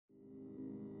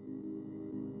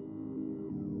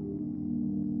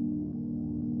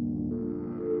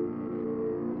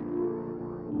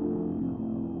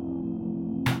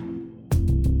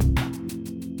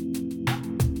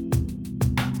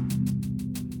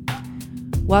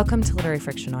Welcome to Literary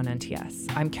Friction on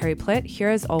NTS. I'm Carrie Plitt, here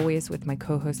as always with my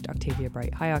co-host Octavia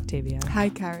Bright. Hi, Octavia. Hi,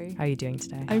 Carrie. How are you doing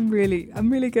today? I'm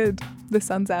really good. The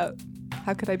sun's out.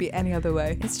 How could I be any other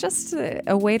way? It's just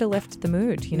a way to lift the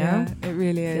mood, you know? Yeah, it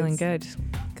really is. Feeling good.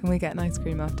 Can we get an ice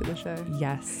cream after the show?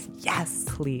 Yes. Yes.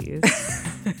 Please.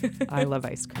 I love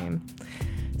ice cream.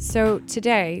 So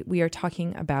today we are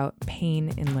talking about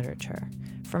pain in literature.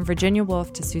 From Virginia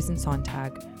Woolf to Susan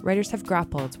Sontag, writers have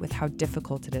grappled with how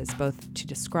difficult it is both to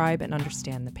describe and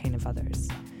understand the pain of others.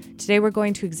 Today we're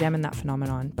going to examine that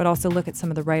phenomenon, but also look at some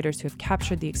of the writers who have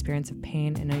captured the experience of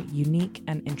pain in a unique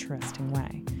and interesting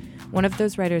way. One of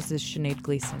those writers is Sinead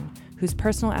Gleason, whose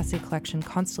personal essay collection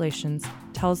Constellations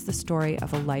tells the story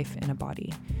of a life in a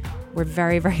body. We're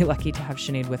very, very lucky to have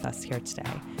Sinead with us here today.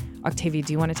 Octavia,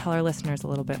 do you want to tell our listeners a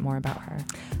little bit more about her?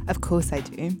 Of course I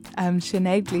do.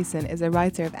 Sinead Gleason is a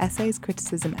writer of essays,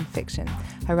 criticism and fiction.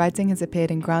 Her writing has appeared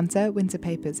in Granta, Winter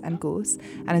Papers and Gorse,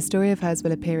 and a story of hers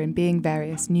will appear in Being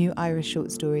Various, new Irish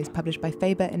short stories published by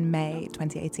Faber in May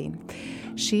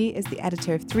 2018. She is the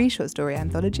editor of 3 short story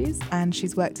anthologies, and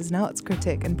she's worked as an arts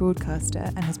critic and broadcaster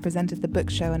and has presented the book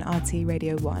show on RT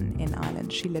Radio 1 in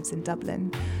Ireland. She lives in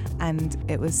Dublin, and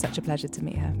it was such a pleasure to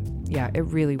meet her. Yeah, it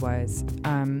really was.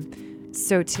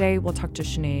 So today we'll talk to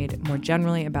Sinead more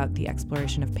generally about the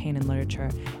exploration of pain in literature,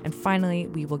 and finally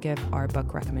we will give our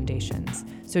book recommendations.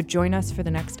 So join us for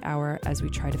the next hour as we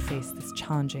try to face this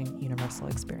challenging universal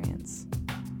experience.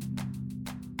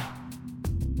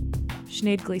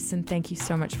 Sinead Gleason, thank you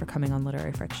so much for coming on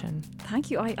Literary Friction. Thank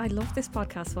you. I love this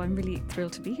podcast, so I'm really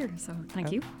thrilled to be here. So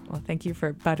thank you. Well, thank you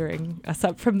for buttering us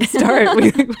up from the start.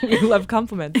 we love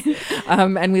compliments,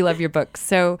 and we love your book.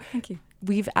 So thank you.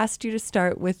 We've asked you to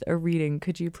start with a reading.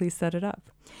 Could you please set it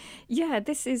up? Yeah,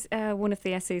 this is one of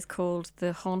the essays called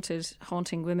The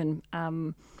Haunting Women.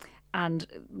 And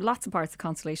lots of parts of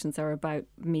Constellations are about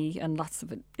me and lots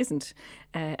of it isn't.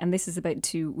 And this is about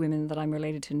 2 women that I'm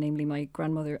related to, namely my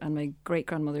grandmother and my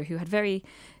great-grandmother, who had very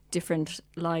different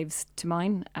lives to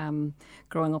mine,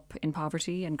 growing up in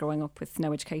poverty and growing up with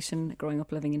no education, growing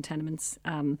up living in tenements.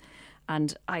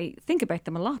 And I think about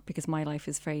them a lot because my life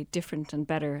is very different and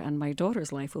better, and my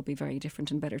daughter's life will be very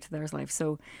different and better to theirs life.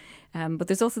 So, but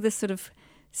there's also this sort of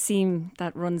seam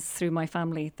that runs through my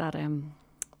family that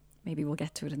maybe we'll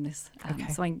get to it in this. Okay.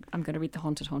 So I'm going to read The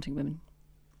Haunting Women.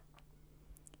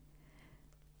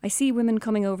 I see women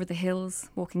coming over the hills,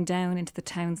 walking down into the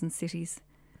towns and cities,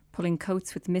 pulling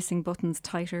coats with missing buttons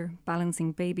tighter,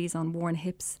 balancing babies on worn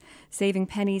hips, saving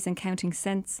pennies and counting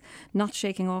cents, not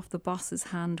shaking off the boss's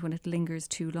hand when it lingers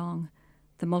too long,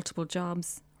 the multiple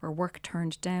jobs or work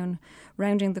turned down,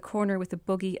 rounding the corner with a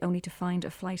buggy only to find a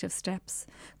flight of steps,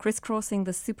 crisscrossing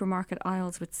the supermarket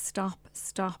aisles with stop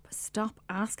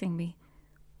asking me,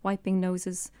 wiping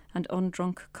noses and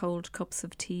undrunk cold cups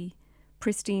of tea,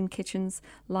 pristine kitchens,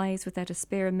 lives without a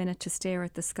spare minute to stare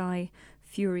at the sky,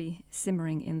 fury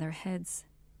simmering in their heads.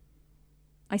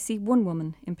 I see one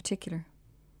woman in particular,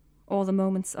 all the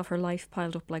moments of her life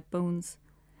piled up like bones,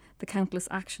 the countless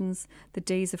actions, the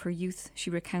days of her youth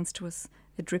she recounts to us,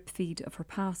 a drip feed of her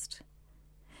past.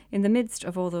 In the midst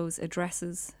of all those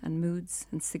addresses and moods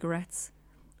and cigarettes,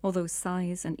 all those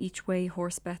sighs and each way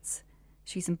horse bets,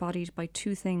 she's embodied by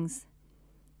 2 things,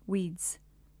 weeds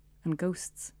and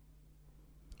ghosts.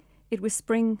 It was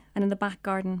spring, and in the back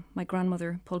garden, my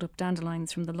grandmother pulled up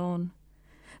dandelions from the lawn.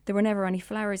 There were never any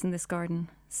flowers in this garden,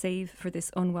 save for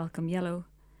this unwelcome yellow.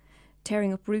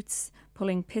 Tearing up roots,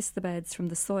 pulling piss-the-beds from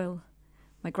the soil.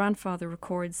 My grandfather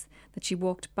records that she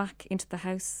walked back into the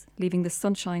house, leaving the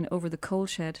sunshine over the coal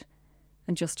shed,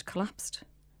 and just collapsed.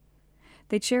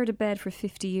 They'd shared a bed for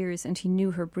 50 years, and he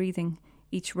knew her breathing,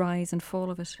 each rise and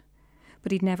fall of it.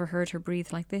 But he'd never heard her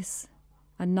breathe like this,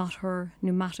 and not her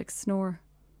pneumatic snore.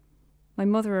 My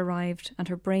mother arrived, and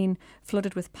her brain,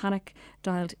 flooded with panic,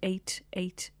 dialed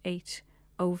 888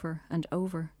 over and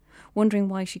over, wondering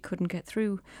why she couldn't get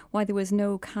through, why there was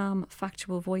no calm,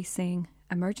 factual voice saying,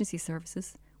 "Emergency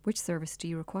services, which service do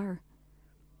you require?"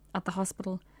 At the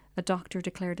hospital, a doctor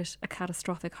declared it a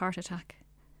catastrophic heart attack.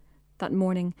 That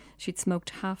morning, she'd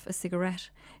smoked half a cigarette,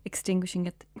 extinguishing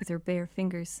it with her bare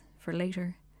fingers for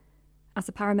later. As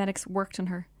the paramedics worked on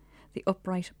her, the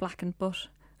upright blackened butt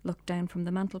looked down from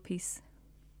the mantelpiece.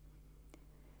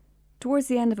 Towards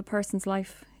the end of a person's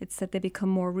life, it's said they become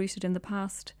more rooted in the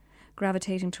past,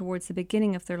 gravitating towards the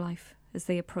beginning of their life as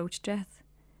they approach death.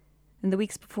 In the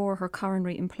weeks before her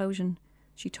coronary implosion,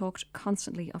 she talked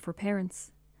constantly of her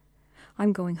parents.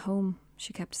 "I'm going home,"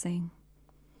 she kept saying.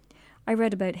 I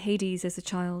read about Hades as a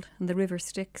child and the river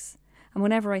Styx, and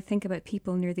whenever I think about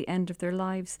people near the end of their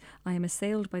lives, I am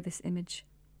assailed by this image.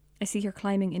 I see her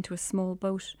climbing into a small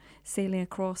boat, sailing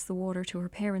across the water to her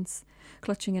parents,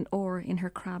 clutching an oar in her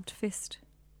crabbed fist.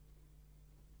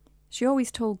 She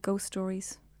always told ghost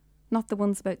stories, not the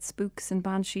ones about spooks and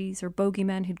banshees or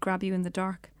bogeymen who'd grab you in the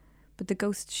dark, but the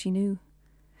ghosts she knew.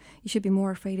 You should be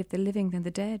more afraid of the living than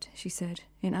the dead, she said,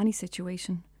 in any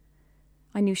situation.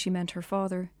 I knew she meant her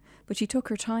father, but she took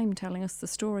her time telling us the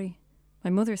story. My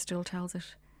mother still tells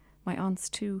it. My aunts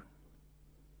too.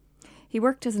 He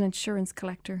worked as an insurance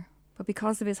collector, but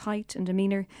because of his height and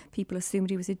demeanour, people assumed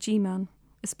he was a G-man,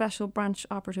 a special branch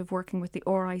operative working with the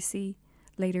RIC,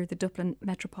 later the Dublin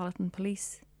Metropolitan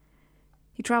Police.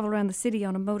 He travelled around the city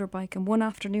on a motorbike, and one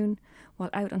afternoon, while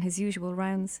out on his usual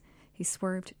rounds, he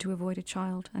swerved to avoid a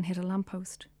child and hit a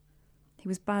lamppost. He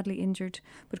was badly injured,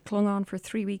 but clung on for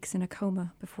 3 weeks in a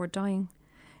coma before dying,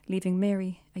 leaving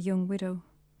Mary a young widow.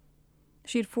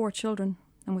 She had 4 children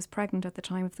and was pregnant at the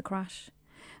time of the crash.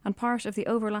 And part of the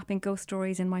overlapping ghost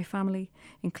stories in my family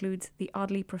includes the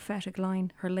oddly prophetic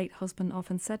line her late husband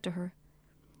often said to her,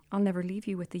 "I'll never leave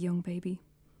you with the young baby."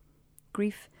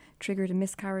 Grief triggered a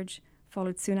miscarriage,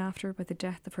 followed soon after by the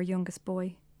death of her youngest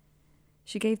boy.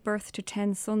 She gave birth to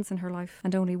 10 sons in her life,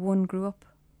 and only 1 grew up.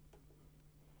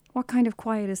 What kind of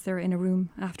quiet is there in a room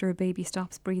after a baby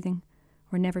stops breathing,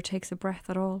 or never takes a breath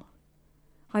at all?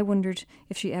 I wondered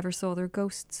if she ever saw their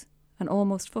ghosts, an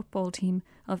almost football team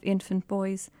of infant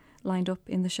boys lined up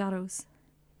in the shadows.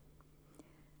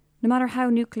 No matter how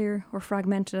nuclear or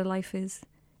fragmented a life is,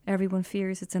 everyone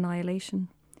fears its annihilation.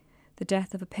 The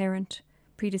death of a parent,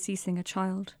 predeceasing a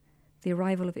child, the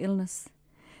arrival of illness,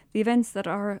 the events that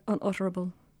are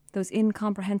unutterable, those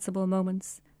incomprehensible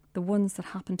moments, the ones that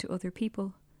happen to other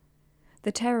people.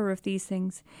 The terror of these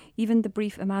things, even the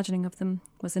brief imagining of them,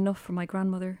 was enough for my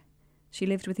grandmother. She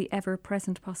lived with the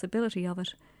ever-present possibility of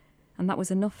it, and that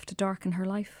was enough to darken her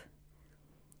life.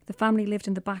 The family lived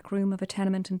in the back room of a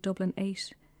tenement in Dublin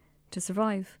 8. To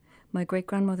survive, my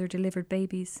great-grandmother delivered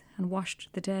babies and washed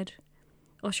the dead,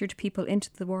 ushered people into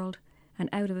the world and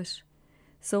out of it,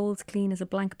 souls clean as a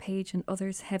blank page and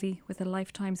others heavy with a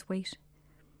lifetime's weight.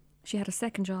 She had a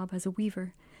second job as a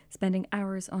weaver, spending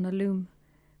hours on a loom,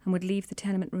 and would leave the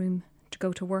tenement room to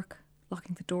go to work,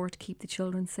 locking the door to keep the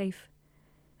children safe.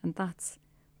 And that's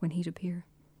when he'd appear.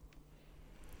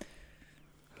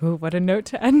 Oh, what a note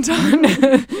to end on.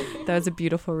 That was a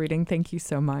beautiful reading. Thank you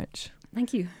so much.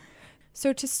 Thank you.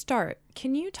 So to start,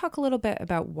 can you talk a little bit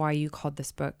about why you called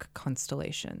this book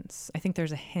Constellations? I think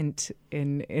there's a hint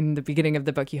in the beginning of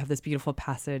the book. You have this beautiful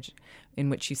passage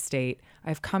in which you state,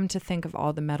 "I've come to think of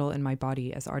all the metal in my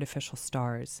body as artificial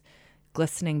stars,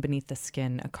 glistening beneath the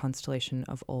skin, a constellation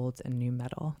of old and new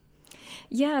metal."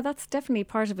 Yeah, that's definitely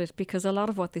part of it, because a lot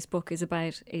of what this book is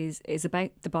about is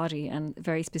about the body, and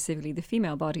very specifically the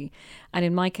female body. And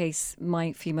in my case,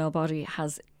 my female body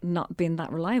has not been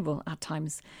that reliable at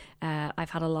times.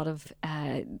 I've had a lot of,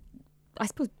 I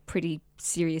suppose, pretty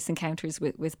serious encounters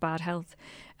with bad health,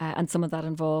 and some of that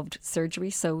involved surgery.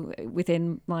 So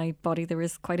within my body, there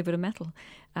is quite a bit of metal,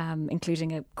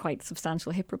 including a quite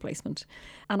substantial hip replacement.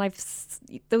 And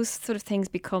those sort of things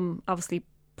become obviously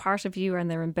part of you,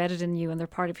 and they're embedded in you, and they're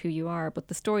part of who you are. But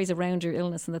the stories around your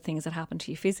illness and the things that happen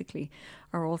to you physically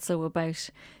are also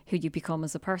about who you become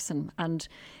as a person. And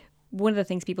one of the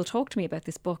things people talk to me about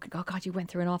this book, oh God, you went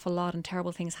through an awful lot and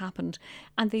terrible things happened.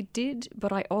 And they did,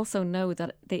 but I also know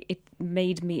that it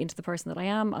made me into the person that I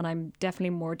am, and I'm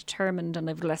definitely more determined, and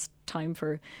I've less time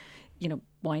for,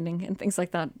 whining and things like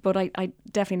that. But I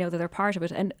definitely know that they're part of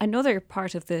it. And another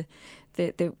part of there's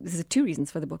 2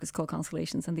 reasons for the book is called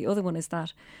Constellations. And the other one is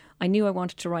that I knew I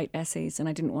wanted to write essays, and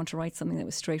I didn't want to write something that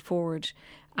was straightforward.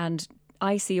 And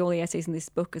I see all the essays in this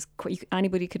book as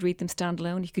anybody could read them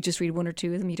standalone. You could just read 1 or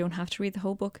 2 of them. You don't have to read the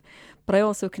whole book. But I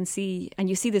also can see, and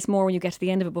you see this more when you get to the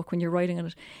end of a book when you're writing on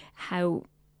it, how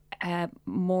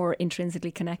more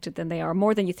intrinsically connected than they are,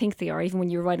 more than you think they are, even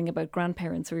when you're writing about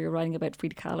grandparents, or you're writing about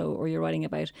Frida Kahlo, or you're writing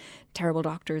about terrible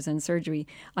doctors and surgery.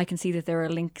 I can see that there are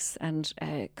links and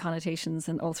connotations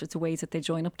and all sorts of ways that they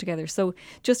join up together. So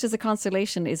just as a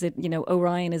constellation, is it,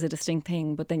 Orion is a distinct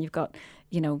thing, but then you've got,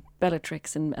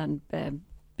 Bellatrix and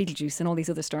Betelgeuse and all these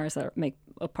other stars that make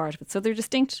a part of it. So they're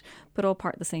distinct, but all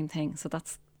part of the same thing. So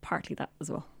that's partly that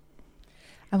as well.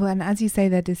 Well, and as you say,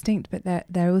 they're distinct, but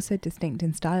they're also distinct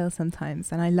in style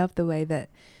sometimes. And I love the way that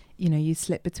you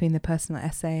slip between the personal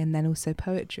essay and then also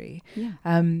poetry. Yeah.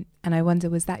 And I wonder,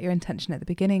 was that your intention at the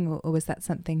beginning, or was that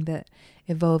something that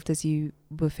evolved as you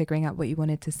were figuring out what you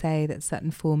wanted to say, that certain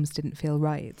forms didn't feel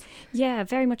right? Yeah,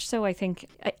 very much so, I think.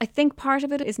 I think part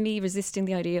of it is me resisting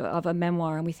the idea of a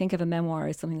memoir, and we think of a memoir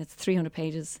as something that's 300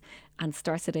 pages and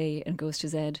starts at A and goes to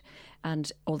Z,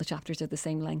 and all the chapters are the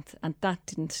same length. And that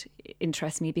didn't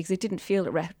interest me because it didn't feel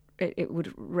it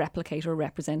would replicate or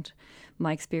represent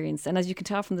my experience. And as you can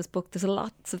tell from this book, there's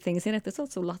lots of things in it. There's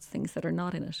also lots of things that are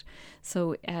not in it.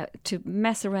 So to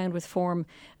mess around with form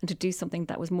and to do something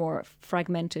that was more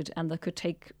fragmented and that could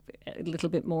take a little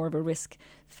bit more of a risk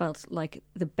felt like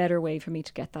the better way for me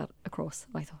to get that across,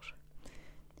 I thought.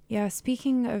 Yeah,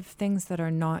 speaking of things that are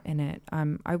not in it,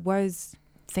 I was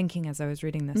thinking as I was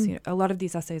reading this, a lot of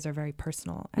these essays are very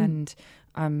personal, and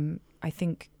I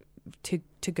think to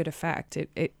good effect.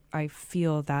 I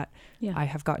feel that I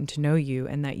have gotten to know you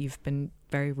and that you've been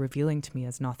very revealing to me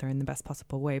as an author in the best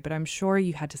possible way. But I'm sure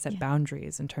you had to set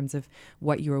boundaries in terms of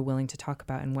what you were willing to talk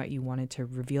about and what you wanted to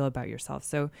reveal about yourself.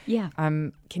 So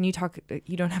can you talk,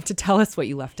 you don't have to tell us what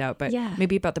you left out, but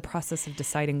maybe about the process of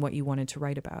deciding what you wanted to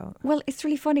write about. Well, it's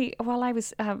really funny. While I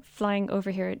was flying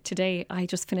over here today, I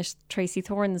just finished Tracy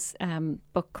Thorne's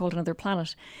book called Another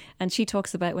Planet. And she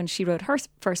talks about when she wrote her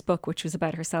first book, which was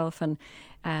about herself, and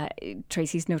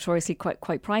Tracy's notoriously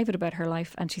quite private about her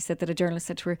life. And she said that a journalist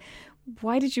said to her,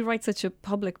 "Why did you write such a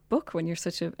public book when you're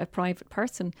such a private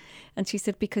person?" And she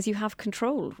said, "Because you have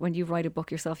control when you write a book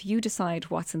yourself. You decide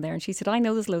what's in there." And she said, "I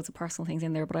know there's loads of personal things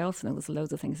in there, but I also know there's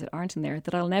loads of things that aren't in there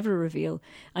that I'll never reveal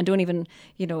and don't even,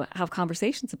 have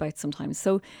conversations about sometimes."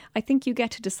 So I think you get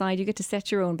to decide, you get to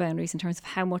set your own boundaries in terms of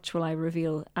how much will I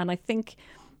reveal. And I think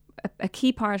a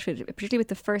key part of it, particularly with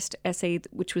the first essay,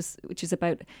 which is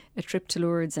about a trip to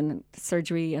Lourdes and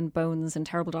surgery and bones and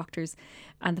terrible doctors,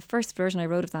 and the first version I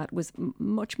wrote of that was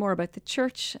much more about the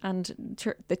church and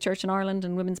the church in Ireland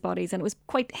and women's bodies, and it was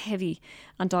quite heavy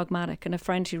and dogmatic. And a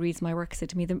friend who reads my work said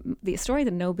to me, the story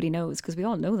that nobody knows, because we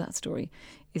all know that story,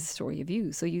 is the story of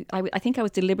you. So I think I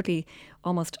was deliberately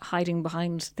almost hiding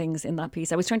behind things in that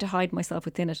piece. I was trying to hide myself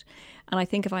within it. And I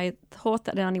think if I had thought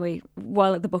that in any way,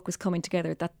 while the book was coming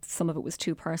together, that some of it was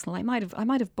too personal, I might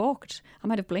have balked. I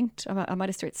might have blinked. I might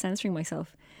have started censoring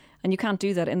myself. And you can't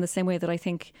do that in the same way that I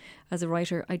think, as a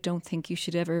writer, I don't think you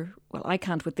should ever, well, I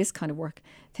can't with this kind of work,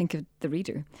 think of the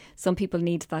reader. Some people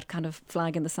need that kind of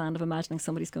flag in the sand of imagining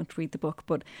somebody's going to read the book,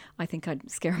 but I think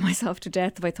I'd scare myself to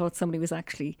death if I thought somebody was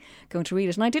actually going to read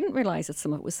it. And I didn't realise that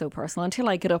some of it was so personal until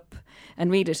I get up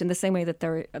and read it, in the same way that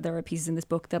there are pieces in this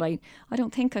book that I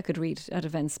don't think I could read at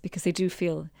events because they do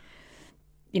feel,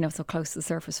 so close to the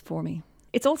surface for me.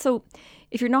 It's also,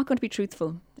 if you're not going to be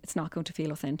truthful, it's not going to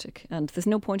feel authentic. And there's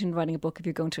no point in writing a book if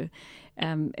you're going to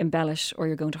embellish, or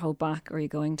you're going to hold back, or you're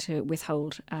going to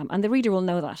withhold. And the reader will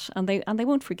know that, and they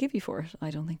won't forgive you for it, I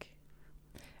don't think.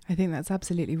 I think that's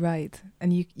absolutely right.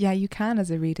 And you can,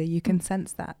 as a reader, you can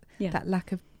sense that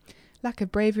lack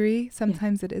of bravery.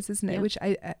 Sometimes it is, isn't it? Which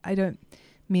I don't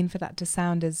mean for that to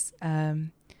sound as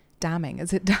damning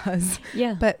as it does.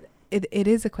 Yeah. But it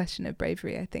is a question of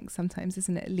bravery, I think, sometimes,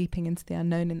 isn't it? Leaping into the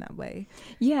unknown in that way.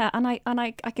 Yeah, and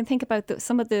I can think about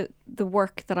some of the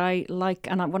work that I like,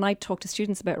 and when I talk to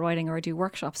students about writing or I do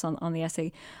workshops on the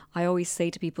essay, I always say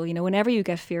to people, whenever you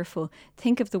get fearful,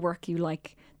 think of the work you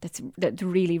like that's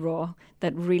really raw,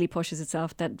 that really pushes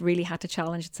itself, that really had to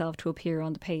challenge itself to appear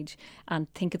on the page, and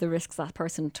think of the risks that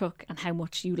person took and how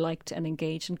much you liked and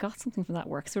engaged and got something from that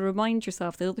work. So remind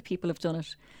yourself that other people have done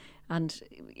it. And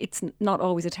it's not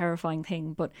always a terrifying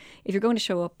thing, but if you're going to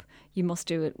show up, you must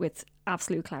do it with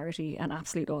absolute clarity and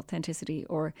absolute authenticity,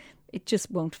 or it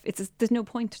just won't. There's no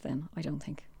point then, I don't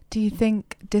think. Do you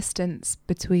think distance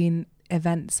between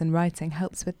events and writing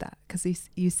helps with that? Because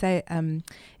you say in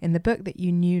the book that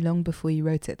you knew long before you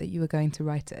wrote it that you were going to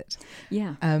write it.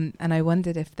 Yeah. And I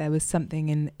wondered if there was something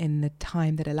in the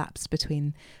time that elapsed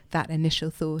between that initial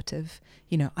thought of,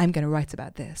 I'm going to write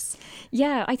about this.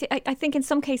 Yeah, I think in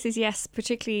some cases, yes,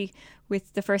 particularly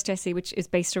with the first essay, which is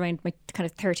based around my kind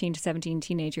of 13 to 17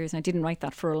 teenagers. And I didn't write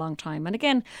that for a long time. And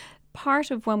again, part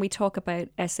of when we talk about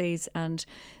essays and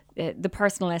the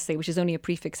personal essay, which is only a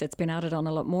prefix that's been added on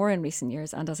a lot more in recent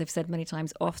years, and as I've said many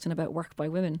times, often about work by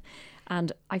women.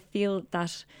 And I feel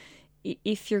that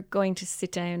if you're going to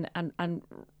sit down and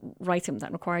write something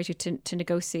that requires you to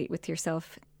negotiate with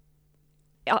yourself,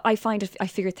 I find I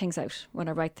figure things out when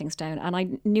I write things down, and I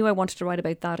knew I wanted to write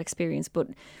about that experience, but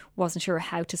wasn't sure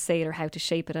how to say it or how to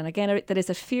shape it. And again, that is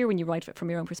a fear when you write it from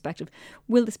your own perspective.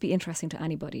 Will this be interesting to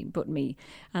anybody but me?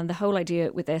 And the whole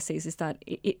idea with essays is that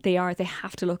they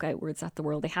have to look outwards at the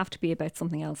world. They have to be about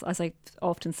something else. As I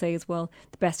often say as well,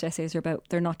 the best essays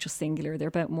they're not just singular, they're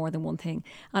about more than one thing.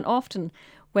 And often,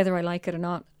 whether I like it or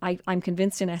not, I'm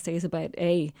convinced an essay is about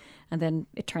A, and then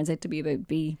it turns out to be about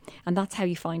B. And that's how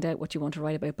you find out what you want to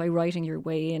write about, by writing your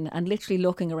way in and literally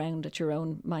looking around at your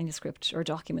own manuscript or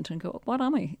document and go, what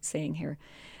am I saying here?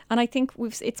 And I think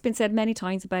it's been said many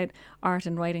times about art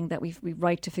and writing that we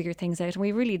write to figure things out, and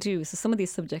we really do. So some of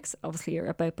these subjects obviously are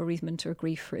about bereavement or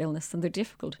grief or illness, and they're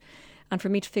difficult. And for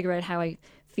me to figure out how I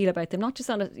feel about them, not just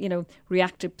on a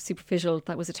reactive, superficial,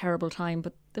 that was a terrible time,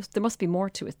 but there must be more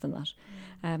to it than that.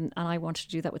 And I wanted to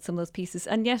do that with some of those pieces.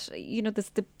 And yet, there's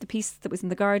the piece that was in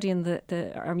The Guardian,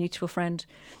 our mutual friend,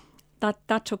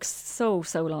 that took so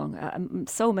long,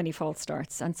 so many false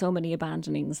starts and so many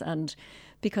abandonings. And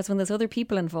because when there's other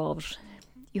people involved,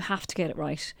 you have to get it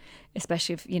right,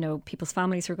 especially if, people's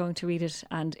families are going to read it,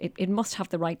 and it must have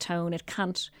the right tone. It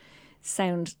can't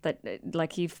sound that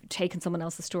like you've taken someone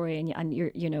else's story and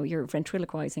you're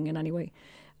ventriloquizing in any way.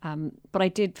 But I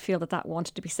did feel that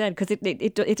wanted to be said, because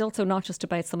it's also not just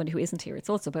about somebody who isn't here. It's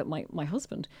also about my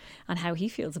husband and how he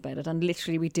feels about it. And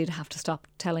literally, we did have to stop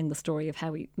telling the story of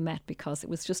how we met because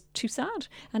it was just too sad,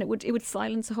 and it would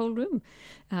silence the whole room.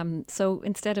 So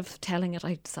instead of telling it,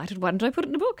 I decided, why don't I put it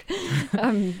in a book?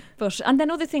 And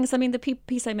then other things. I mean, the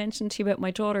piece I mentioned to you about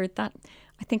my daughter, that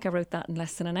I think I wrote that in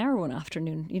less than an hour one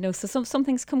afternoon. So some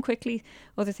things come quickly,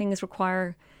 other things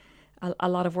require a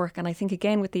lot of work. And I think,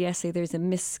 again, with the essay, there's a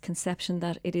misconception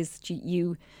that it is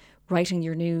you writing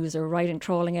your news or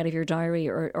trawling out of your diary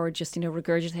or just,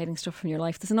 regurgitating stuff from your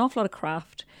life. There's an awful lot of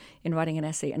craft in writing an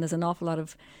essay, and there's an awful lot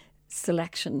of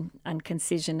selection and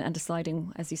concision and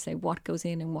deciding, as you say, what goes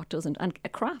in and what doesn't. And a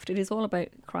craft, it is all about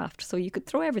craft. So you could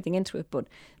throw everything into it, but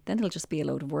then it'll just be a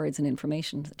load of words and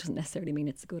information. That doesn't necessarily mean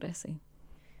it's a good essay.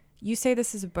 You say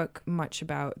this is a book much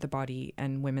about the body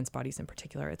and women's bodies in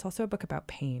particular. It's also a book about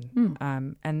pain.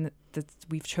 And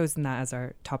we've chosen that as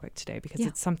our topic today because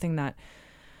it's something that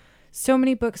so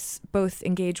many books both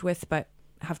engage with but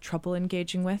have trouble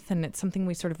engaging with. And it's something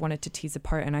we sort of wanted to tease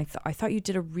apart. And I thought you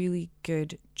did a really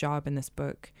good job in this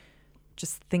book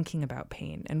just thinking about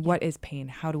pain and what is pain?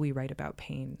 How do we write about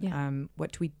pain?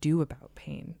 What do we do about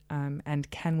pain? And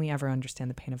can we ever understand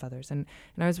the pain of others? And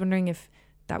I was wondering if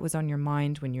that was on your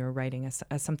mind when you were writing as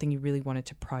something you really wanted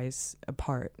to prize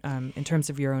apart in terms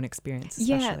of your own experience,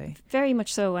 especially. Yeah, very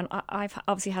much so. And I've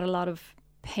obviously had a lot of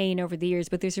pain over the years,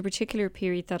 but there's a particular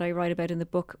period that I write about in the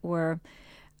book where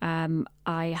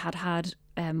I had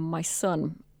my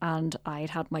son and I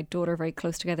had my daughter very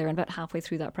close together, and about halfway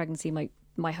through that pregnancy,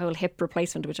 my whole hip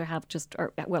replacement, which I have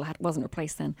wasn't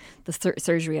replaced then. The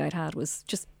surgery I'd had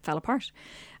just fell apart,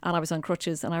 and I was on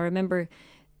crutches. And I remember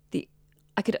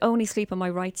I could only sleep on my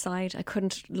right side. I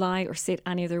couldn't lie or sit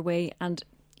any other way. And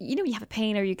you have a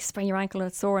pain or you sprain your ankle and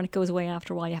it's sore and it goes away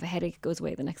after a while. You have a headache, it goes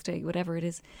away the next day, whatever it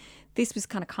is. This was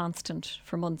kind of constant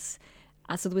for months.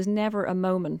 And so there was never a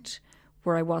moment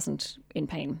where I wasn't in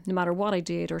pain, no matter what I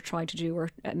did or tried to do or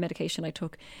medication I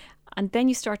took. And then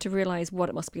you start to realise what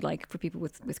it must be like for people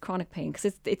with chronic pain,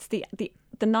 because it's the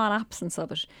non-absence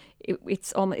of it.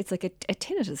 It's like a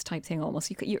tinnitus type thing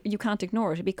almost. You can't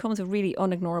ignore it. It becomes a really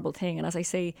unignorable thing. And as I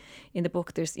say in the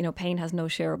book, there's pain has no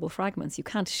shareable fragments. You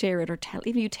can't share it or tell.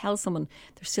 Even if you tell someone,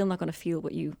 they're still not going to feel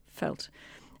what you felt.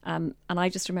 And I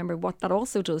just remember what that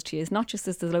also does to you is not just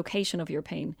as the location of your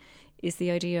pain, is the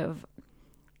idea of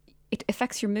it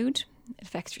affects your mood. It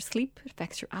affects your sleep. It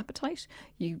affects your appetite.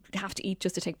 You have to eat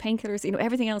just to take painkillers.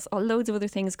 Everything else, loads of other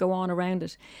things go on around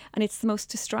it. And it's the most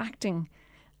distracting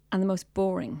and the most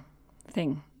boring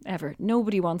thing ever.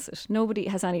 Nobody wants it. Nobody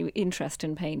has any interest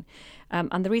in pain.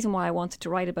 And the reason why I wanted to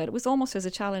write about it was almost as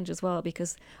a challenge as well,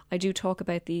 because I do talk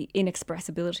about the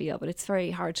inexpressibility of it. It's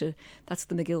very hard to, that's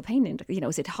the McGill Pain Index.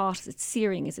 Is it hot? Is it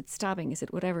searing? Is it stabbing? Is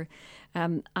it whatever?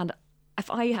 And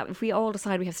if we all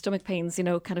decide we have stomach pains,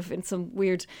 kind of in some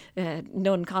weird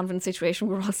nun convent situation,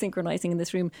 we're all synchronizing in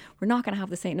this room, we're not going to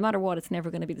have the same. No matter what, it's never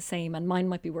going to be the same. And mine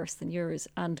might be worse than yours.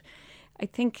 And I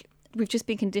think we've just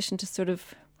been conditioned to sort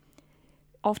of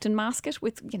often mask it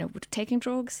with taking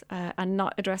drugs and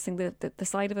not addressing the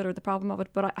side of it or the problem of it.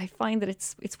 But I find that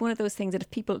it's one of those things that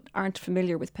if people aren't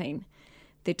familiar with pain,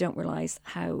 they don't realise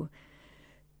how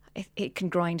it can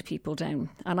grind people down.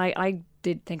 And I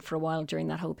did think for a while during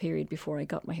that whole period before I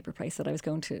got my hip replaced that I was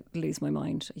going to lose my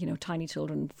mind. You know, tiny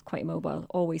children, quite immobile,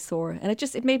 always sore. And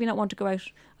it made me not want to go out.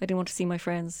 I didn't want to see my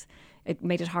friends. It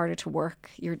made it harder to work.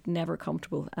 You're never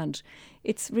comfortable. And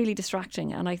it's really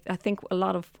distracting. And I think a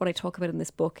lot of what I talk about in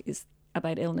this book is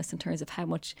about illness in terms of how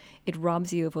much it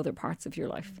robs you of other parts of your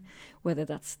life, whether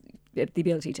that's the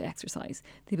ability to exercise,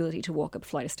 the ability to walk up a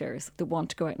flight of stairs, the want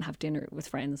to go out and have dinner with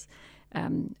friends,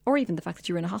 or even the fact that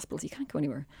you're in a hospital, so you can't go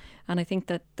anywhere. And I think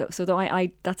that, that's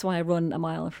why I run a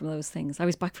mile from those things. I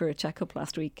was back for a checkup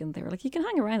last week and they were like, you can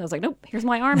hang around. I was like, nope, here's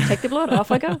my arm, take the blood, off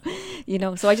I go. You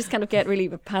know, so I just kind of get really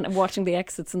watching the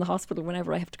exits in the hospital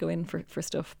whenever I have to go in for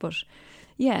stuff. But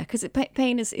yeah, because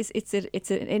pain is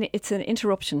an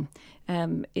interruption.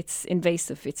 It's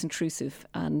invasive, it's intrusive,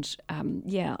 and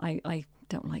I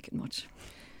don't like it much.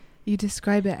 You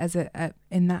describe it as I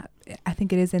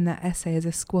think it is in that essay, as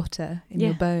a squatter in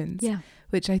your bones,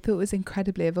 which I thought was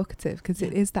incredibly evocative, because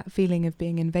it is that feeling of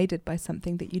being invaded by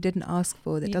something that you didn't ask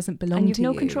for, that doesn't belong to you. And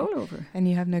you've no control over. And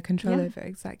you have no control over,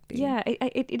 exactly. Yeah,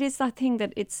 it is that thing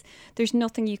that there's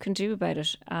nothing you can do about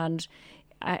it, and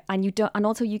you don't, and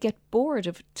also you get bored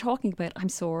of talking about I'm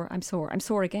sore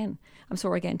again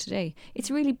today.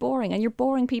 It's really boring, and you're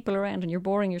boring people around, and you're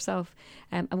boring yourself.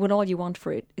 And when all you want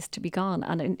for it is to be gone.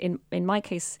 And in my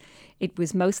case, it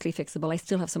was mostly fixable. I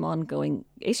still have some ongoing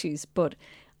issues, but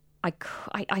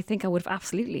I think I would have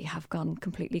absolutely have gone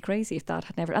completely crazy if that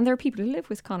had never. And there are people who live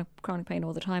with chronic pain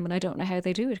all the time, and I don't know how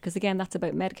they do it, because again, that's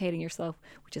about medicating yourself,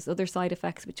 which has other side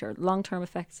effects, which are long-term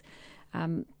effects.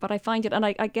 But I find it, and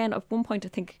again, at one point, I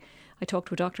think I talked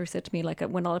to a doctor who said to me, like,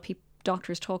 when a lot of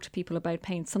doctors talk to people about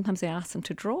pain, sometimes they ask them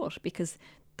to draw it because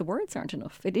the words aren't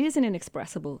enough. It isn't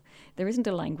inexpressible. There isn't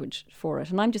a language for it.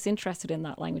 And I'm just interested in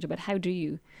that language about how do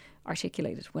you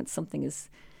articulate it when something is,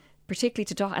 particularly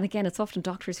to and again, it's often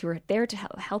doctors who are there to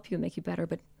help you and make you better,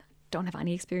 but don't have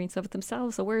any experience of it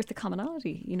themselves. So where's the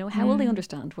commonality? You know, how will they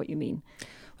understand what you mean?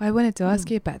 Well, I wanted to ask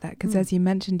you about that, because as you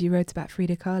mentioned, you wrote about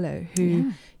Frida Kahlo,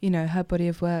 who, you know, her body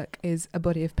of work is a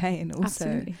body of pain also.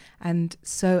 Absolutely. And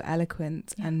so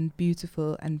eloquent and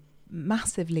beautiful and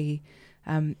massively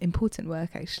important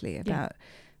work, actually, about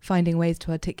finding ways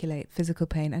to articulate physical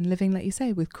pain and living, like you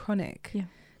say, with chronic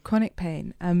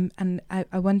pain. And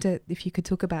I wonder if you could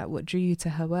talk about what drew you to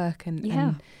her work and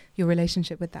your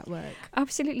relationship with that work.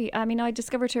 Absolutely. I mean, I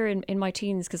discovered her in my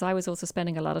teens, because I was also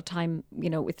spending a lot of time, you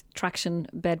know, with traction,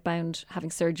 bedbound,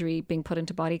 having surgery, being put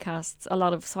into body casts.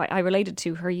 So I related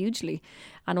to her hugely.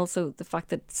 And also the fact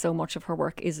that so much of her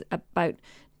work is about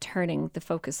turning the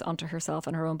focus onto herself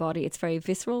and her own body. It's very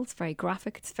visceral, it's very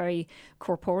graphic, it's very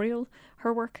corporeal,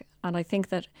 her work. And I think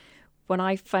that when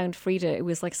I found Frida, it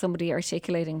was like somebody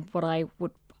articulating what I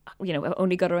would, you know,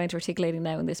 only got around to articulating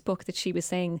now in this book, that she was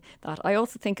saying that. I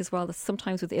also think as well that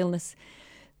sometimes with illness,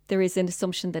 there is an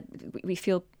assumption that we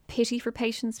feel pity for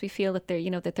patients. We feel that they're,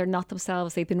 you know, that they're not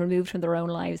themselves. They've been removed from their own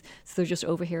lives. So they're just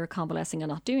over here convalescing and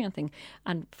not doing anything.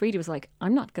 And Frida was like,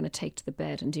 I'm not going to take to the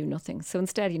bed and do nothing. So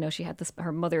instead, you know, she had this,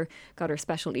 her mother got her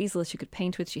special easel she could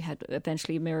paint with. She had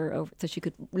eventually a mirror over, so she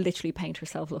could literally paint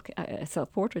herself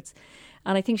self-portraits.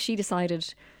 And I think she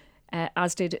decided,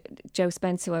 as did Jo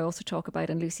Spence, who I also talk about,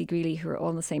 and Lucy Greeley, who are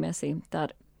all in the same essay,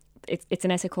 that it's an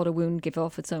essay called A Wound Give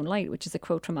Off Its Own Light, which is a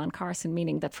quote from Anne Carson,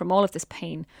 meaning that from all of this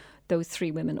pain, those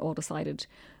three women all decided,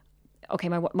 okay,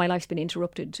 my life's been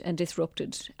interrupted and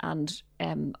disrupted, and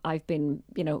I've been,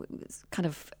 you know, kind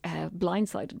of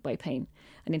blindsided by pain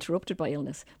and interrupted by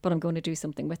illness, but I'm going to do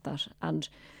something with that. And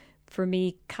for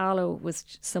me, Kahlo was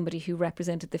somebody who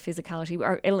represented the physicality.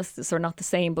 Our illnesses are not the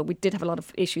same, but we did have a lot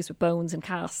of issues with bones and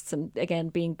casts and, again,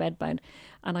 being bedbound.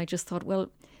 And I just thought,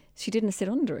 well, she didn't sit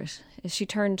under it. She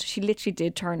literally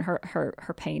did turn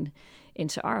her pain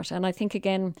into art. And I think,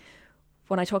 again,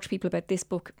 when I talk to people about this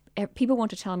book, people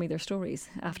want to tell me their stories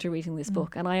after reading this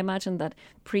book. And I imagine that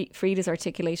Frida's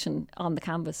articulation on the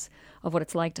canvas of what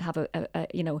it's like to have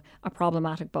a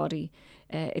problematic body,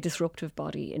 a disruptive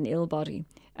body, an ill body,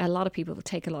 a lot of people will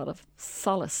take a lot of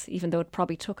solace, even though it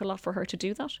probably took a lot for her to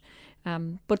do that.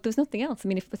 But there's nothing else. I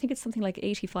mean, I think it's something like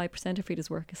 85% of Frida's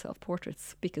work is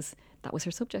self-portraits, because that was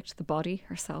her subject, the body,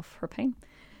 herself, her pain.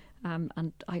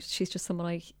 She's just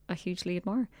someone I hugely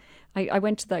admire.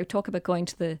 I talk about going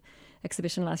to the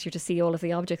exhibition last year to see all of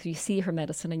the objects. You see her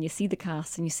medicine and you see the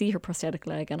casts and you see her prosthetic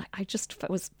leg, and it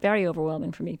was very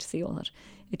overwhelming for me to see all that.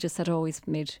 It just had always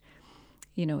made,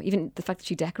 you know, even the fact that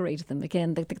she decorated them,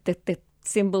 again, the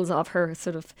symbols of her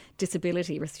sort of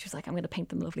disability, where she was like, I'm going to paint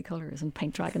them lovely colours and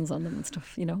paint dragons on them and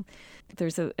stuff, you know.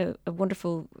 There's a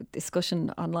wonderful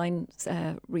discussion online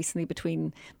recently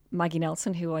between Maggie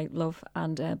Nelson, who I love,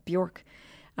 and Björk.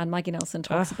 And Maggie Nelson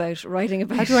talks about writing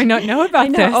about... How do I not know about I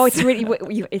know. this? Oh, it's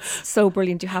really... it's so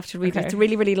brilliant. You have to read it. It's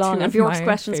really, really long. Two And of Bjork's my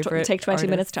questions favourite take 20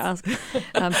 minutes to ask.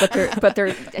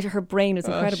 Her brain is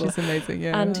incredible. She's amazing,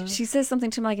 yeah. And she says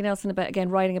something to Maggie Nelson about, again,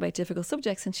 writing about difficult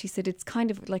subjects. And she said it's kind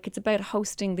of like it's about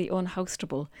hosting the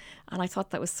unhostable. And I thought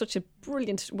that was such a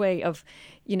brilliant way of,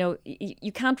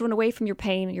 you can't run away from your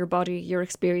pain, your body, your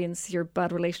experience, your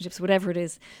bad relationships, whatever it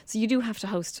is. So you do have to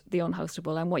host the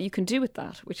unhostable. And what you can do with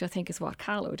that, which I think is what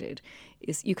Callow did,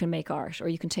 is you can make art, or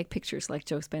you can take pictures like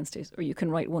Joe Spence did, or you can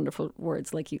write wonderful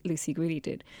words like Lucy Greeley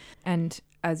did. And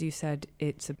as you said,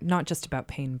 it's not just about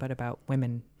pain, but about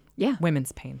women. Yeah.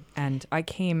 Women's pain. And I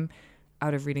came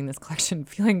out of reading this collection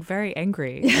feeling very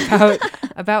angry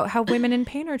about how women in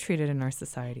pain are treated in our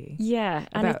society. Yeah,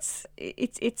 and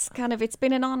it's kind of, it's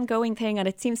been an ongoing thing, and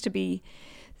it seems to be.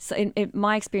 So in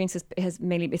my experience has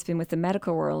mainly it's been with the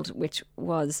medical world, which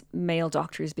was male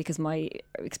doctors, because my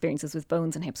experiences with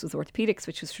bones and hips was orthopedics,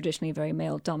 which was traditionally very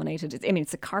male dominated.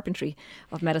 It's a carpentry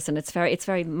of medicine. It's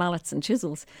very mallets and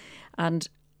chisels, and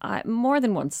more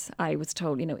than once I was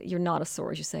told, you're not as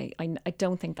sore as you say. I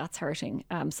don't think that's hurting.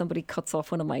 Somebody cuts off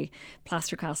one of my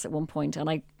plaster casts at one point, and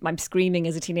I'm screaming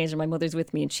as a teenager. My mother's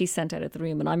with me, and she's sent out of the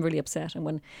room, and I'm really upset. And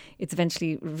when it's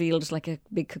eventually revealed like a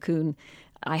big cocoon,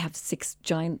 I have 6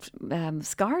 giant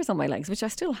scars on my legs, which I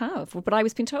still have. But I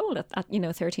was being told at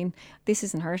 13, this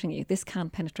isn't hurting you. This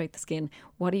can't penetrate the skin.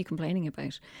 What are you complaining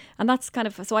about? And that's kind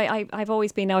of, so I've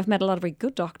always been, now I've met a lot of very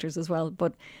good doctors as well,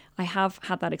 but I have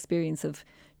had that experience of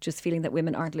just feeling that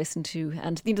women aren't listened to.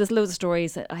 And there's loads of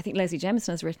stories. I think Leslie Jemison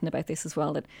has written about this as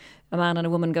well, that a man and a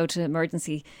woman go to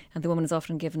emergency, and the woman is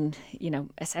often given,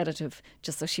 a sedative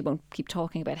just so she won't keep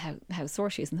talking about how sore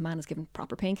she is, and the man is given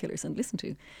proper painkillers and listened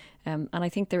to. And I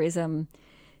think there is an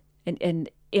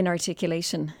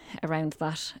inarticulation around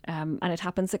that, and it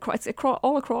happens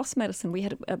all across medicine. We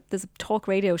had there's a talk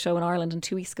radio show in Ireland, and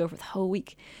 2 weeks ago for the whole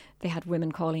week they had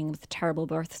women calling with terrible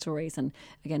birth stories, and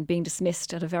again being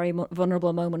dismissed at a very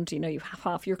vulnerable moment. You have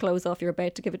half your clothes off, you're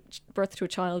about to give birth to a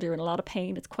child, you're in a lot of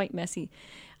pain, it's quite messy,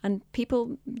 and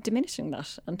people diminishing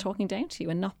that and talking down to you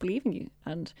and not believing you.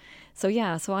 And so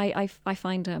I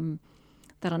find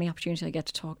that on the opportunity I get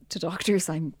to talk to doctors,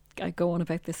 I go on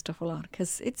about this stuff a lot,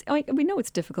 because we know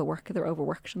it's difficult work. They're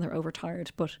overworked and they're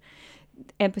overtired, but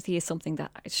empathy is something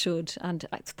that it should, and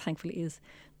thankfully is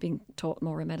being taught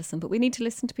more in medicine. But we need to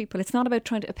listen to people. It's not about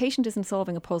a patient isn't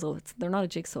solving a puzzle. They're not a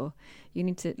jigsaw. You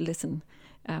need to listen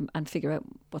and figure out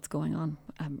what's going on,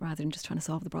 rather than just trying to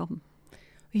solve the problem.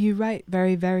 You write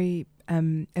very, very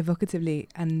evocatively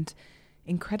and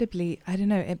incredibly,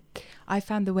 I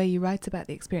found the way you write about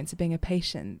the experience of being a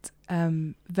patient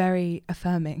very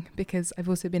affirming, because I've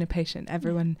also been a patient.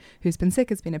 Everyone who's been sick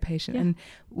has been a patient. And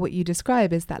what you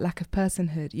describe is that lack of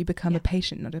personhood. You become a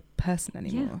patient, not a person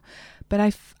anymore. But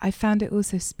I found it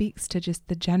also speaks to just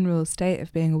the general state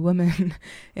of being a woman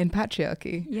in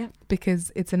patriarchy,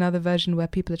 because it's another version where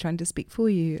people are trying to speak for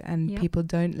you, and people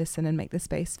don't listen and make the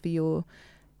space for your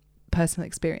personal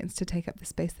experience to take up the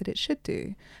space that it should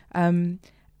do.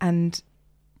 And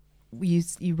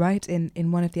you write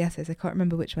in one of the essays, I can't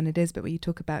remember which one it is, but where you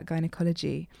talk about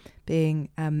gynecology being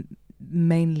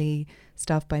mainly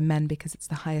staffed by men because it's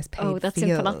the highest paid field. Oh, that's in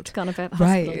Panopticon about the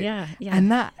hospital. Yeah.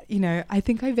 And that, I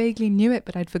think I vaguely knew it,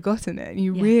 but I'd forgotten it. And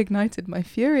you reignited my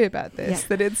fury about this,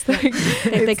 that it's like...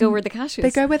 they go where the cash is.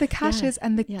 They go where the cash is,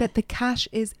 and that the cash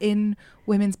is in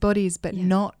women's bodies, but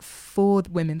not for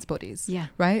women's bodies. Yeah.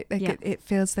 Right? Like it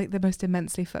feels like the most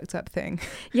immensely fucked up thing.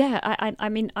 Yeah, I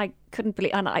mean, I couldn't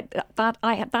believe, and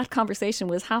that conversation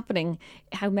was happening,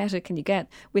 how meta can you get,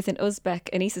 with an Uzbek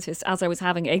anaesthetist as I was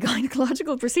having a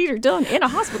gynecological procedure done in a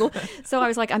hospital. So I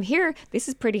was like, I'm here, this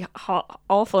is pretty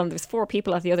awful, and there's 4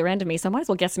 people at the other end of me, so I might as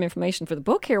well get some information for the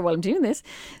book here while I'm doing this.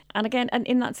 And again, and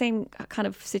in that same kind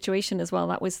of situation as well,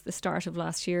 that was the start of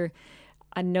last year.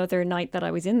 Another night that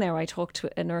I was in there, I talked to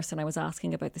a nurse and I was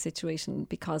asking about the situation,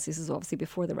 because this is obviously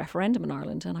before the referendum in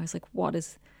Ireland, and I was like, what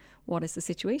is the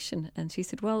situation? And she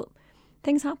said, well,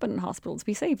 things happen in hospitals.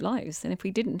 We save lives, and if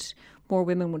we didn't, more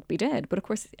women would be dead. But of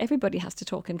course, everybody had to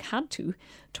talk in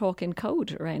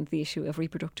code around the issue of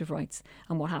reproductive rights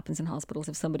and what happens in hospitals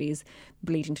if somebody is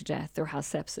bleeding to death or has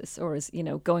sepsis or is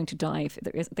going to die if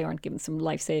they aren't given some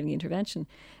life-saving intervention,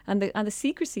 and the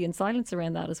secrecy and silence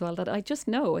around that as well. That I just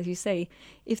know, as you say,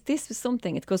 if this was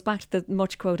something, it goes back to the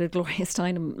much quoted Gloria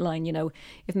Steinem line.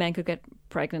 If men could get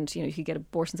pregnant, you could get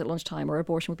abortions at lunchtime, or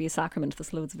abortion would be a sacrament.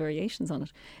 There's loads of variations on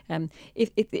it.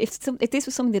 If this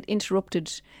was something that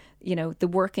interrupted the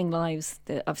working lives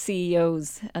of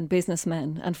CEOs and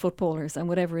businessmen and footballers and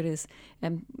whatever it is,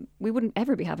 we wouldn't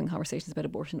ever be having conversations about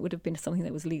abortion. It would have been something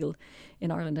that was legal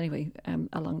in Ireland anyway,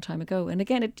 a long time ago. And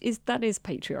again, that is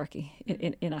patriarchy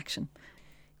in action.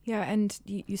 Yeah, and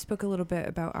you spoke a little bit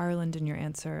about Ireland in your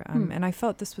answer, and I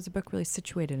felt this was a book really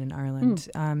situated in Ireland,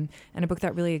 and a book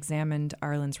that really examined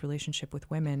Ireland's relationship with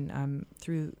women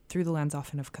through the lens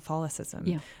often of Catholicism.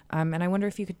 Yeah. And I wonder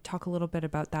if you could talk a little bit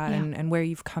about that and where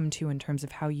you've come to in terms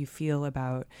of how you feel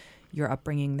about your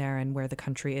upbringing there and where the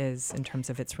country is in terms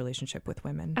of its relationship with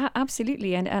women.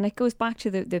 Absolutely. And it goes back to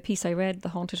the piece I read, The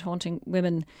Haunting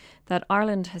Women, that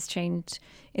Ireland has changed.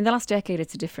 In the last decade,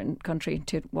 it's a different country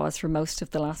to it was for most of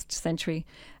the last century.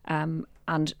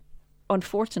 And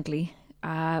unfortunately,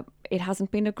 it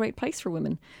hasn't been a great place for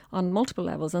women on multiple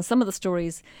levels. And some of the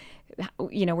stories,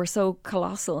 were so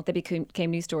colossal, they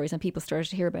became news stories and people started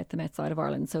to hear about them outside of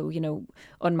Ireland. So,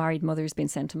 unmarried mothers being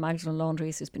sent to Magdalen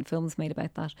laundries. There's been films made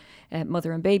about that.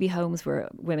 Mother and baby homes where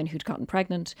women who'd gotten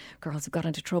pregnant, girls who got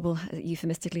into trouble,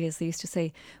 euphemistically as they used to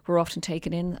say, were often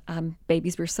taken in.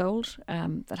 Babies were sold.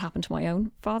 That happened to my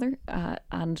own father.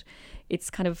 And it's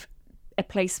kind of a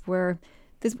place where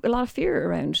there's a lot of fear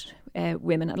around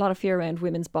women, a lot of fear around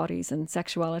women's bodies and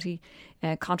sexuality.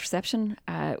 Contraception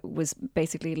was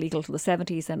basically illegal till the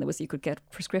 70s, and you could get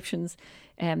prescriptions.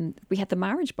 We had the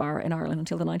marriage bar in Ireland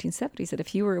until the 1970s, that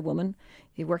if you were a woman,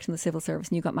 you worked in the civil service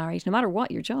and you got married, no matter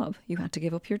what your job, you had to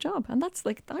give up your job. And that's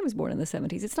I was born in the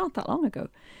 70s. It's not that long ago.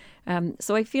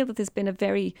 So I feel that there's been a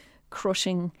very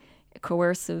crushing,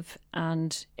 coercive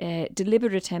and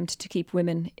deliberate attempt to keep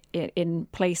women in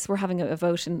place. We're having a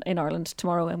vote in Ireland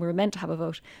tomorrow, and we were meant to have a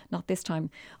vote, not this time,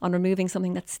 on removing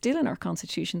something that's still in our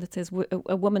constitution that says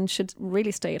a woman should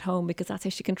really stay at home because that's how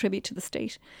she contribute to the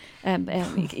state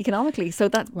economically. So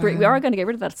we are going to get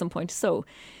rid of that at some point. So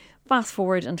fast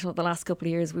forward until the last couple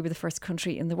of years, we were the first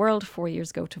country in the world 4 years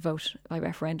ago to vote by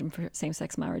referendum for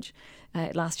same-sex marriage.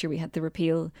 Last year we had the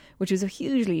repeal, which was a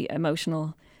hugely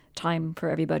emotional time for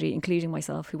everybody, including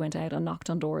myself, who went out and knocked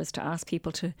on doors to ask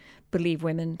people to believe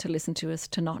women, to listen to us,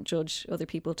 to not judge other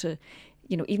people, to,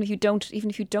 even if you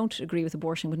don't agree with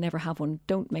abortion, would never have one,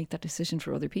 don't make that decision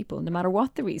for other people, no matter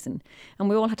what the reason. And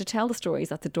we all had to tell the stories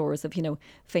at the doors of,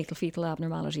 fatal fetal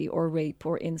abnormality or rape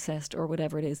or incest or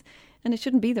whatever it is. And it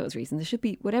shouldn't be those reasons. It should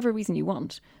be whatever reason you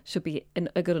want should be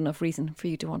a good enough reason for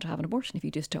you to want to have an abortion if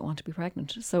you just don't want to be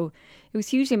pregnant. So it was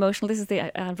hugely emotional. This is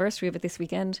the anniversary of it this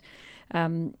weekend.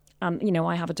 And,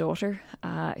 I have a daughter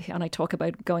and I talk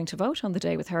about going to vote on the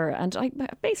day with her. And I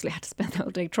basically had to spend the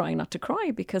whole day trying not to cry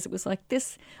because it was like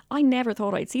this. I never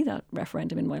thought I'd see that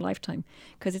referendum in my lifetime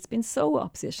because it's been so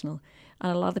oppositional.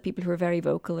 And a lot of the people who are very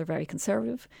vocal are very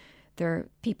conservative. There are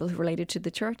people who related to the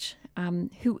church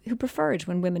who preferred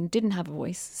when women didn't have a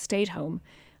voice, stayed home,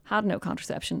 had no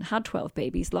contraception, had 12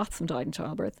 babies, lots of them died in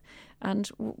childbirth, and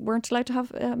weren't allowed to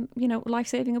have,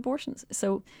 life-saving abortions.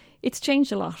 So it's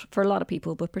changed a lot for a lot of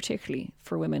people, but particularly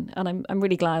for women. And I'm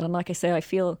really glad. And like I say, I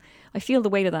feel the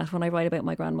weight of that when I write about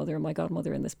my grandmother and my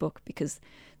godmother in this book, because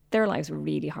their lives were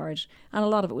really hard. And a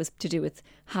lot of it was to do with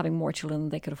having more children than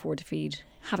they could afford to feed,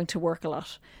 having to work a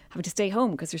lot, having to stay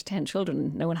home because there's 10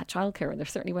 children. No one had childcare. And there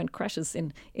certainly weren't creches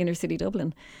in inner city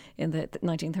Dublin in the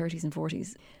 1930s and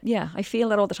 40s. Yeah, I feel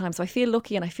that all the time. So I feel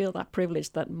lucky and I feel that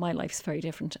privilege that my life's very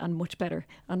different and much better.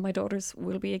 And my daughters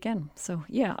will be again. So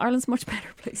yeah, Ireland's a much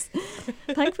better place.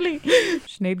 Thankfully.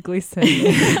 Sinead Gleeson.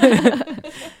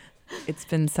 It's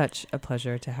been such a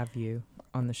pleasure to have you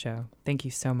on the show. Thank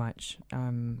you so much.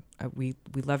 We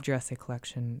loved your essay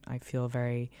collection. I feel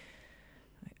very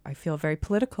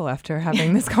political after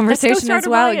having this conversation as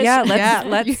well.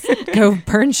 Let's go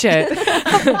burn shit.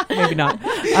 Maybe not.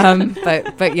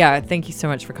 But yeah, thank you so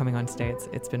much for coming on today.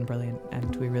 It's been brilliant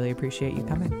and we really appreciate you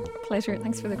coming. Pleasure.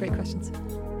 Thanks for the great questions.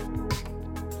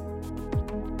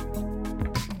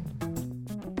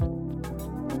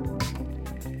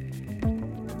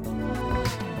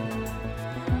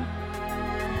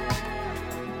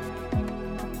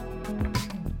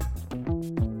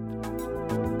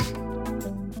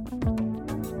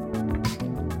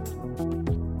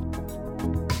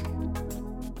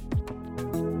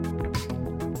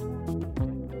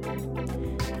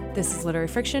 This is Literary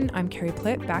Friction. I'm Carrie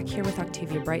Plitt, back here with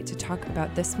Octavia Bright to talk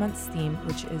about this month's theme,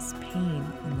 which is pain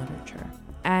in literature.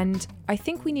 And I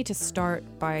think we need to start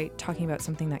by talking about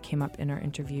something that came up in our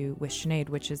interview with Sinead,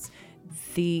 which is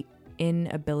the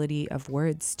inability of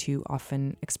words to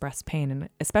often express pain, and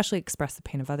especially express the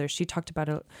pain of others. She talked about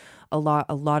it a lot.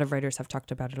 A lot of writers have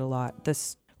talked about it a lot.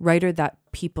 This writer that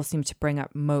people seem to bring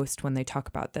up most when they talk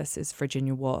about this is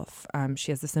Virginia Woolf.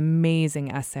 She has this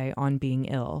amazing essay on being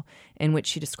ill in which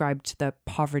she described the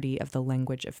poverty of the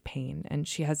language of pain. And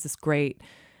she has this great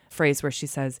phrase where she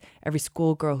says, every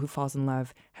schoolgirl who falls in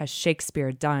love has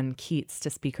Shakespeare, Donne, Keats to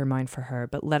speak her mind for her,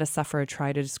 but let a sufferer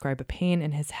try to describe a pain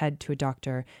in his head to a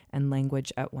doctor, and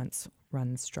language at once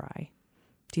runs dry.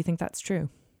 Do you think that's true?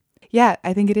 Yeah,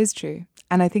 I think it is true.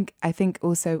 And I think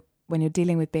also when you're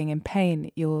dealing with being in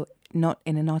pain, you're not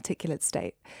in an articulate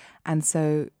state. And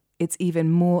so it's even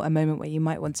more a moment where you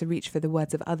might want to reach for the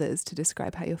words of others to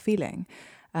describe how you're feeling.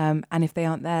 And if they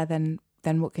aren't there, then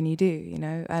what can you do, you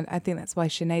know? And I think that's why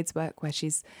Sinead's work, where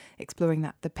she's exploring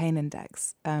the pain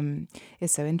index,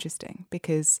 is so interesting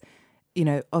because, you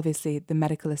know, obviously the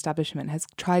medical establishment has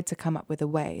tried to come up with a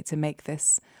way to make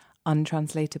this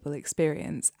untranslatable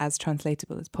experience as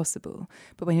translatable as possible.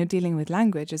 But when you're dealing with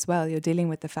language as well, you're dealing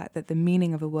with the fact that the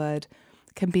meaning of a word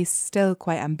can be still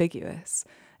quite ambiguous.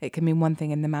 It can mean one thing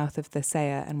in the mouth of the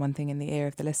sayer and one thing in the ear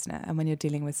of the listener. And when you're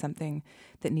dealing with something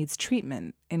that needs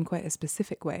treatment in quite a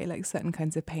specific way, like certain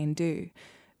kinds of pain do,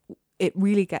 it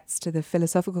really gets to the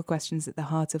philosophical questions at the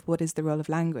heart of what is the role of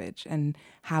language and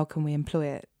how can we employ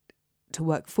it to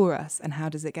work for us, and how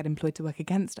does it get employed to work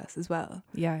against us as well?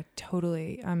 Yeah,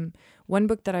 totally. One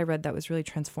book that I read that was really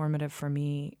transformative for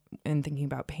me in thinking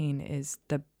about pain is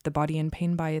The Body in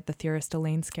Pain by the theorist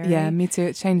Elaine Scarry. Yeah, me too.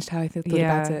 It changed how I thought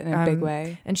about it in a big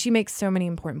way. And she makes so many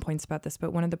important points about this,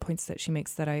 but one of the points that she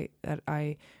makes that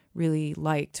I really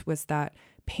liked was that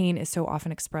pain is so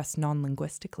often expressed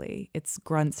non-linguistically. It's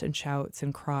grunts and shouts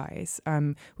and cries,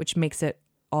 which makes it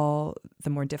all the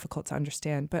more difficult to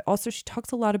understand. But also she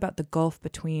talks a lot about the gulf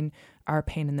between our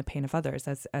pain and the pain of others,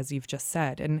 as you've just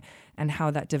said, and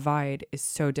how that divide is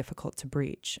so difficult to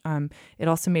breach. It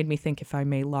also made me think, if I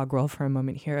may log roll for a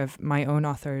moment here, of my own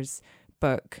author's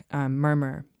book,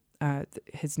 Murmur.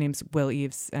 His name's Will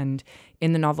Eves, and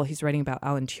in the novel he's writing about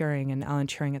Alan Turing, and Alan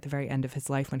Turing at the very end of his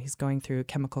life when he's going through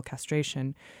chemical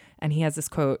castration. And he has this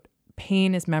quote,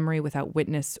 "Pain is memory without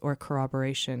witness or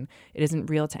corroboration. It isn't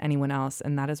real to anyone else,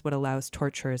 and that is what allows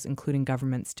torturers, including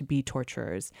governments, to be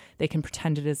torturers. They can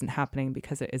pretend it isn't happening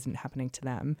because it isn't happening to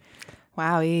them."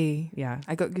 Wowie. Yeah.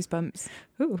 I got goosebumps.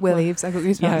 Ooh, Will Eves, I got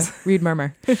goosebumps. Yeah, read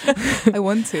Murmur. I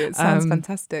want to. It sounds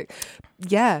fantastic.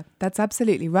 Yeah, that's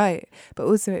absolutely right. But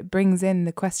also it brings in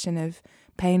the question of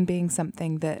pain being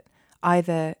something that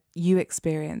either you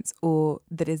experience or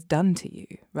that is done to you,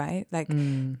 right? Like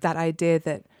that idea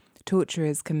that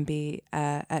torturers can be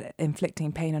at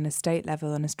inflicting pain on a state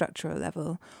level, on a structural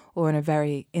level, or on a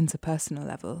very interpersonal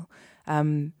level,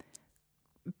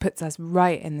 puts us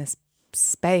right in this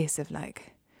space of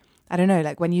like, I don't know,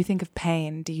 like when you think of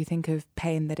pain, do you think of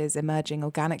pain that is emerging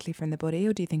organically from the body,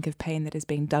 or do you think of pain that is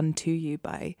being done to you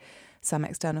by some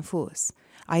external force?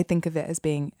 I think of it as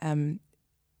being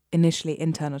initially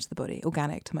internal to the body,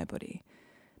 organic to my body,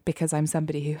 because I'm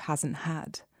somebody who hasn't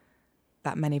had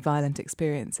that many violent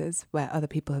experiences where other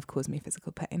people have caused me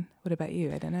physical pain. What about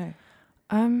you? I don't know.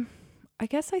 I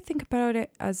guess I think about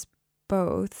it as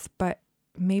both, but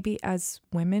maybe as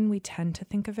women, we tend to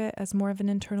think of it as more of an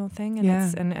internal thing. And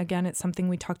and again, it's something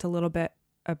we talked a little bit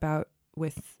about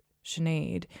with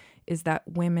Sinead, is that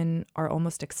women are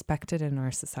almost expected in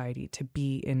our society to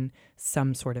be in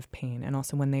some sort of pain. And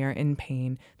also when they are in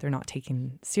pain, they're not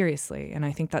taken seriously. And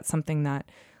I think that's something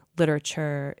that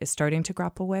literature is starting to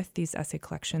grapple with, these essay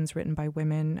collections written by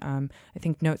women. I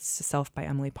think Notes to Self by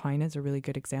Emily Pine is a really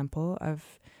good example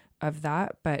of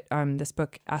that. But this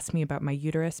book, Ask Me About My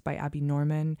Uterus by Abby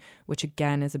Norman, which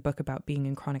again is a book about being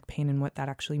in chronic pain and what that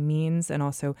actually means, and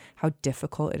also how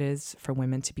difficult it is for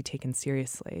women to be taken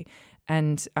seriously.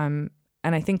 And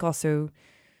I think also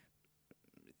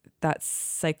that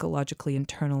psychologically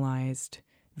internalized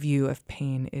view of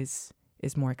pain is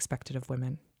more expected of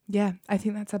women. Yeah, I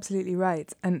think that's absolutely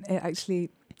right. And it actually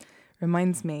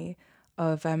reminds me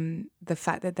of the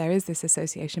fact that there is this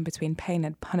association between pain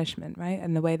and punishment, right?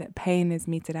 And the way that pain is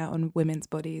meted out on women's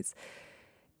bodies.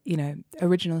 You know,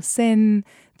 original sin,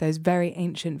 those very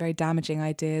ancient, very damaging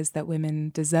ideas that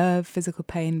women deserve physical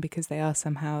pain because they are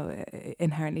somehow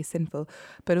inherently sinful.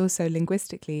 But also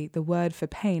linguistically, the word for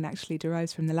pain actually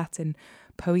derives from the Latin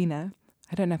poena.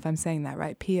 I don't know if I'm saying that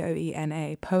right.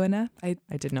 Poena, poena. I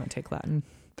did not take Latin.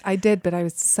 I did, but I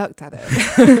was sucked at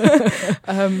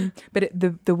it. But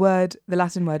the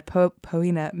Latin word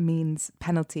poena means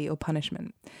penalty or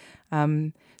punishment.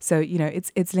 So, you know,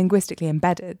 it's linguistically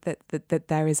embedded that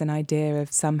there is an idea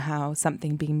of somehow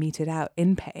something being meted out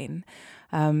in pain.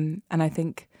 And I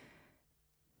think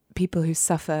people who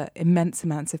suffer immense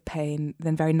amounts of pain,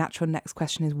 then very natural next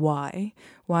question is why?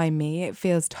 Why me? It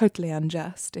feels totally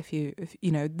unjust if you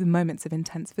know, the moments of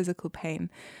intense physical pain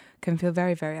can feel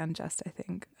very, very unjust, I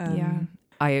think. Yeah,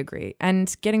 I agree.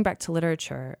 And getting back to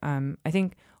literature, I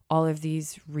think all of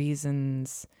these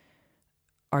reasons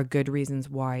are good reasons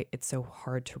why it's so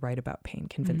hard to write about pain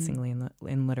convincingly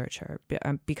in literature,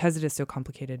 because it is so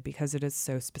complicated, because it is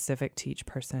so specific to each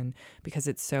person, because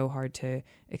it's so hard to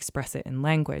express it in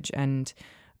language.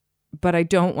 But I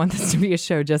don't want this to be a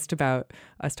show just about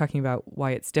us talking about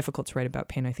why it's difficult to write about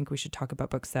pain. I think we should talk about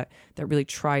books that really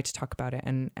try to talk about it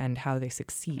and how they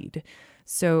succeed.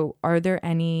 So are there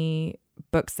any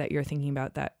books that you're thinking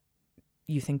about that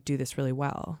you think do this really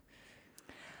well?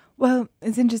 Well,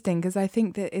 it's interesting because I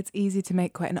think that it's easy to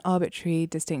make quite an arbitrary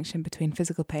distinction between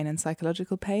physical pain and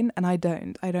psychological pain. And I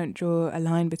don't draw a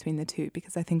line between the two,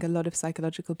 because I think a lot of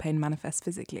psychological pain manifests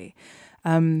physically,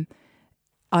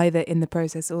 either in the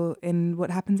process or in what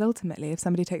happens ultimately if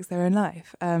somebody takes their own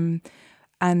life.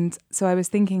 And so I was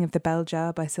thinking of The Bell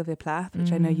Jar by Sylvia Plath,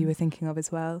 which I know you were thinking of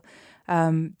as well.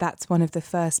 That's one of the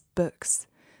first books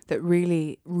that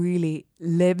really, really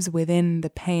lives within the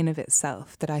pain of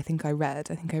itself that I think I read.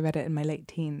 I think I read it in my late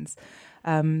teens.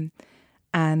 And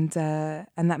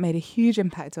that made a huge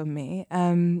impact on me.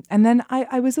 And then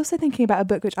I was also thinking about a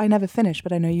book which I never finished,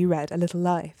 but I know you read, A Little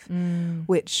Life,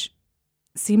 which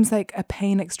seems like a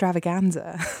pain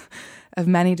extravaganza of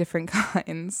many different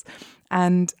kinds.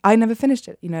 And I never finished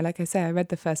it. You know, like I say, I read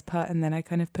the first part and then I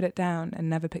kind of put it down and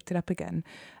never picked it up again.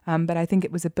 But I think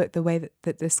it was a book, the way that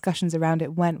the discussions around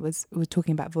it went was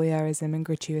talking about voyeurism and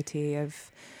gratuity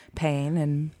of pain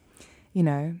and, you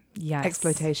know,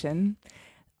 exploitation.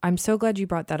 I'm so glad you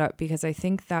brought that up, because I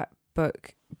think that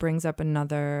book brings up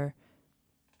another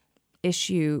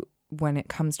issue when it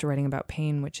comes to writing about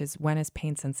pain, which is, when is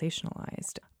pain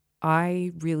sensationalized?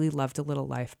 I really loved A Little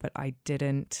Life, but I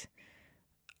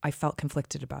felt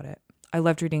conflicted about it. I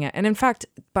loved reading it. And in fact,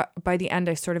 but by the end,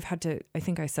 I sort of had to, I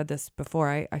think I said this before,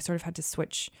 I sort of had to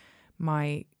switch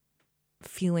my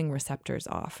feeling receptors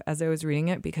off as I was reading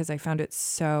it, because I found it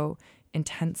so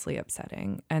intensely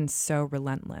upsetting and so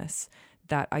relentless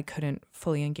that I couldn't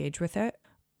fully engage with it.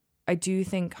 I do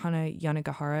think Hana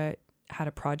Yanagihara had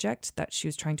a project that she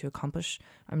was trying to accomplish.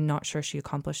 I'm not sure she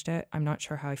accomplished it. I'm not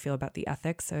sure how I feel about the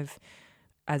ethics of,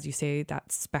 as you say,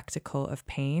 that spectacle of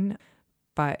pain.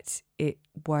 But it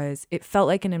felt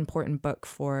like an important book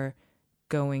for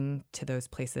going to those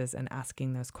places and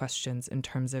asking those questions in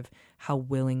terms of how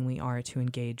willing we are to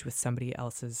engage with somebody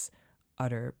else's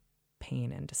utter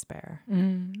pain and despair.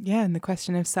 Yeah, and the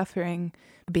question of suffering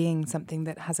being something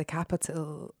that has a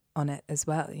capital on it as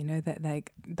well, you know, that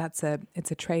like it's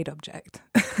a trade object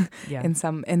in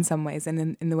some ways,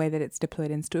 and in the way that it's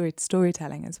deployed in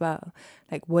storytelling as well.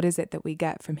 Like, what is it that we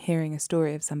get from hearing a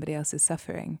story of somebody else's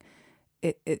suffering?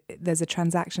 There's a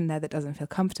transaction there that doesn't feel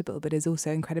comfortable, but is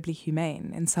also incredibly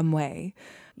humane in some way.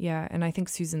 Yeah, and I think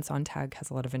Susan Sontag has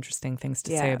a lot of interesting things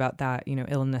to say about that. You know,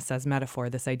 illness as metaphor,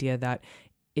 this idea that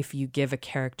if you give a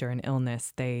character an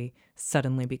illness, they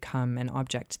suddenly become an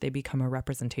object. They become a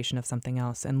representation of something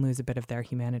else and lose a bit of their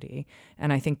humanity.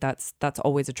 And I think that's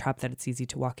always a trap that it's easy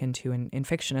to walk into in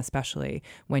fiction, especially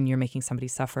when you're making somebody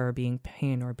suffer or be in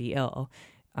pain or be ill,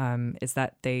 is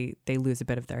that they lose a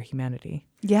bit of their humanity.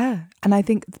 Yeah. And I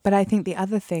think the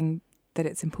other thing that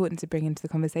it's important to bring into the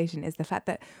conversation is the fact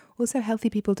that also healthy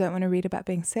people don't want to read about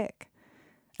being sick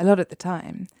a lot of the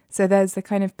time. So there's the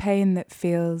kind of pain that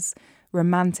feels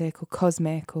romantic or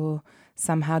cosmic or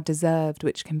somehow deserved,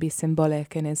 which can be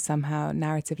symbolic and is somehow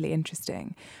narratively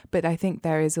interesting. But I think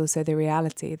there is also the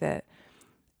reality that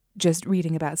just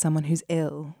reading about someone who's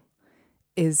ill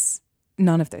is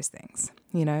none of those things.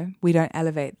 You know, we don't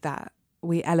elevate that.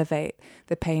 We elevate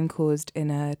the pain caused in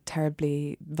a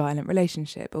terribly violent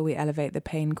relationship, or we elevate the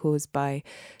pain caused by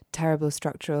terrible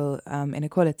structural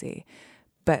inequality.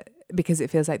 But because it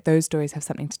feels like those stories have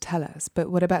something to tell us.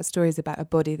 But what about stories about a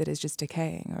body that is just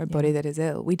decaying or a body that is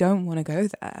ill? We don't want to go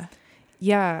there.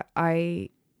 Yeah, I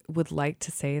would like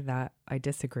to say that I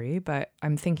disagree, but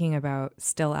I'm thinking about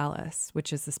Still Alice,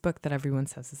 which is this book that everyone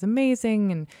says is amazing,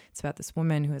 and it's about this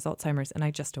woman who has Alzheimer's, and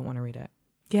I just don't want to read it.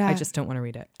 Yeah. I just don't want to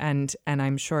read it. And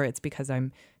I'm sure it's because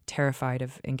I'm terrified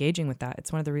of engaging with that.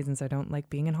 It's one of the reasons I don't like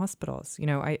being in hospitals. You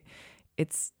know,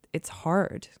 it's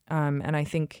hard. And I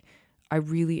think I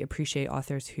really appreciate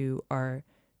authors who are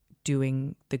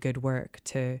doing the good work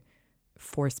to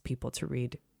force people to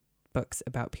read books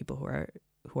about people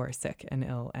who are sick and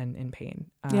ill and in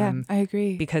pain. Yeah, I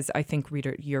agree. Because I think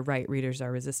you're right, readers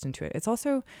are resistant to it. It's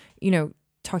also, you know,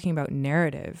 talking about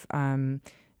narrative.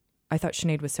 I thought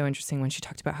Sinead was so interesting when she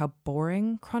talked about how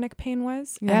boring chronic pain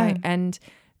was. Yeah. And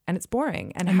it's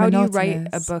boring. And And how do you write a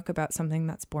monotonous. book about something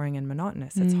that's boring and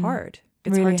monotonous? It's hard.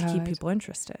 It's Really hard to keep hard. people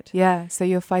interested. Yeah, so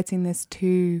you're fighting this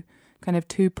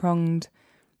two-pronged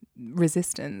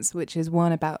resistance, which is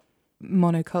one about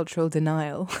monocultural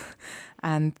denial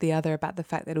and the other about the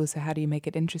fact that also how do you make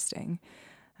it interesting.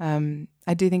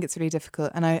 I do think it's really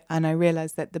difficult, and I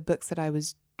realized that the books that I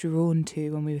was drawn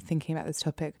to when we were thinking about this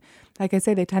topic, like I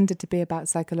say, they tended to be about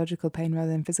psychological pain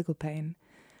rather than physical pain.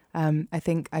 I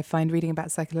think I find reading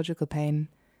about psychological pain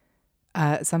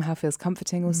somehow feels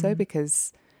comforting also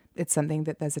because it's something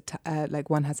that there's like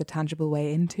one has a tangible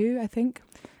way into, I think.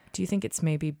 Do you think it's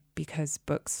maybe because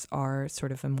books are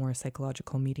sort of a more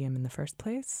psychological medium in the first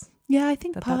place? Yeah, I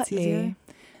think That's partly. easier?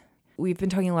 We've been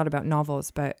talking a lot about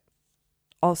novels, but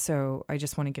also I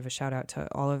just want to give a shout out to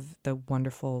all of the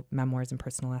wonderful memoirs and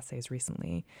personal essays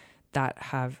recently that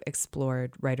have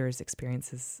explored writers'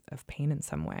 experiences of pain in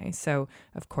some way. So,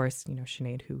 of course, you know,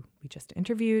 Sinead, who we just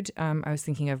interviewed, I was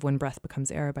thinking of When Breath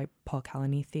Becomes Air by Paul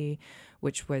Kalanithi,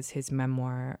 which was his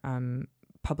memoir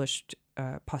published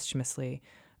posthumously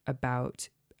about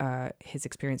his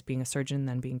experience being a surgeon,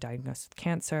 then being diagnosed with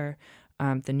cancer.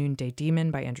 The Noonday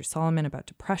Demon by Andrew Solomon about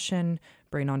depression.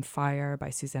 Brain on Fire by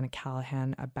Susanna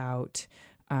Callahan about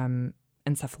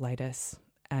encephalitis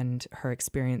and her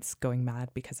experience going mad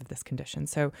because of this condition.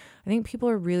 So I think people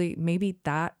are really, maybe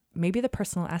the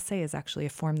personal essay is actually a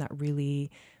form that really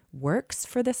works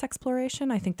for this exploration.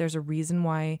 I think there's a reason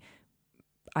why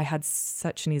I had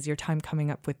such an easier time coming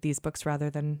up with these books rather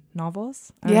than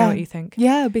novels. I don't know what you think.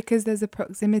 Yeah, because there's a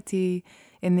proximity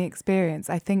in the experience.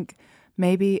 I think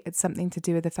maybe it's something to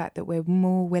do with the fact that we're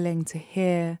more willing to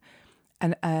hear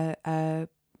a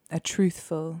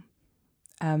truthful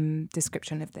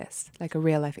description of this, like a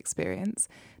real life experience,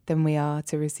 than we are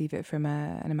to receive it from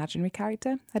an imaginary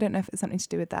character. I don't know if it's something to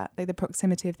do with that. Like the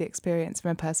proximity of the experience from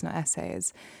a personal essay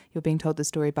is you're being told the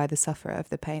story by the sufferer of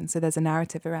the pain. So there's a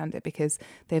narrative around it because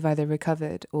they've either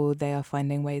recovered or they are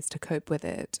finding ways to cope with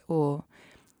it, or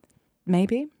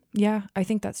maybe. Yeah, I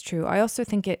think that's true. I also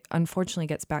think it unfortunately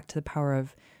gets back to the power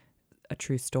of a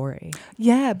true story.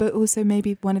 Yeah, but also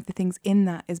maybe one of the things in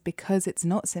that is because it's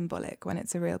not symbolic when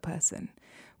it's a real person,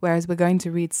 whereas we're going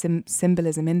to read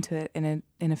symbolism into it in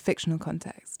a fictional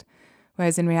context.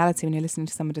 Whereas in reality, when you're listening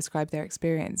to someone describe their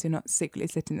experience, you're not secretly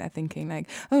sitting there thinking like,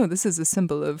 oh, this is a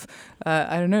symbol of,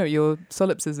 I don't know, your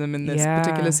solipsism in this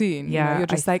particular scene. Yeah. You know, you're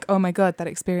just like, oh my God, that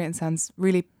experience sounds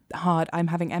really hard. I'm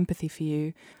having empathy for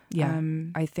you. Yeah,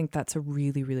 I think that's a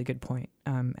really, really good point.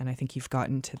 And I think you've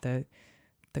gotten to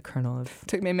the kernel of...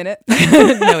 Took me a minute.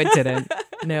 No, it didn't.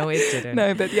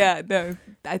 No, but yeah, no,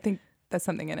 I think there's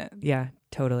something in it. Yeah,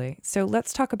 totally. So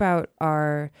let's talk about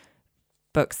our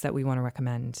books that we want to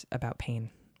recommend about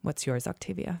pain. What's yours,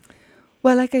 Octavia?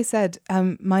 Well, like I said,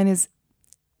 mine is,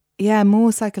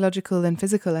 more psychological than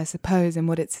physical, I suppose, in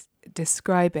what it's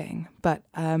describing. But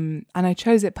and I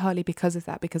chose it partly because of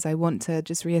that, because I want to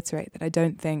just reiterate that I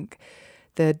don't think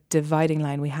the dividing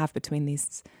line we have between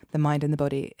the mind and the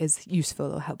body is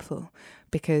useful or helpful,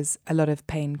 because a lot of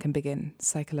pain can begin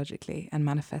psychologically and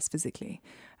manifest physically.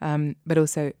 But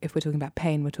also, if we're talking about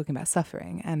pain, we're talking about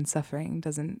suffering, and suffering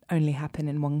doesn't only happen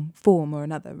in one form or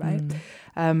another, right?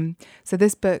 So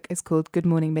this book is called Good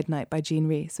Morning Midnight by Jean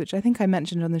Rhys, which I think I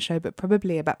mentioned on the show, but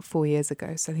probably about 4 years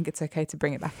ago. So I think it's okay to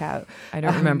bring it back out. I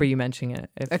don't remember you mentioning it,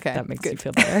 if that makes you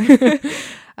feel better.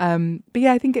 But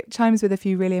yeah, I think it chimes with a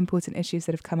few really important issues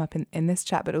that have come up in this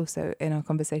chat, but also in our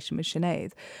conversation with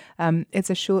Sinead.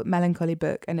 It's a short, melancholy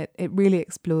book, and it really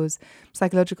explores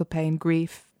psychological pain,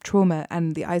 grief, trauma,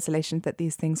 and the isolation that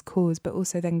these things cause, but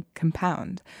also then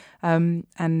compound.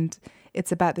 And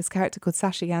it's about this character called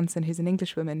Sasha Janssen, who's an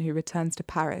Englishwoman who returns to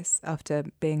Paris after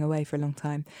being away for a long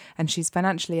time. And she's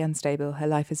financially unstable. Her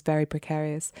life is very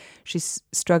precarious. She's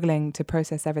struggling to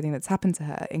process everything that's happened to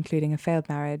her, including a failed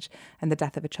marriage and the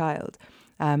death of a child.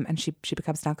 And she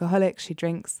becomes an alcoholic. She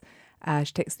drinks.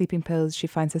 She takes sleeping pills. She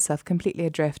finds herself completely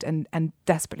adrift and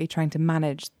desperately trying to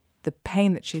manage the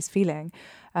pain that she's feeling.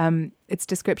 Its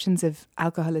descriptions of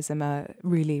alcoholism are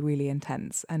really, really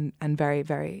intense and very,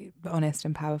 very honest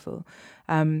and powerful.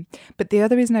 But the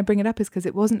other reason I bring it up is because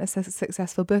it wasn't a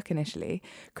successful book initially.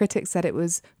 Critics said it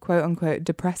was, quote unquote,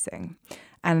 depressing.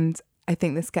 And I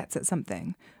think this gets at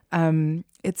something.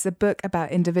 It's a book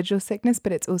about individual sickness,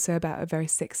 but it's also about a very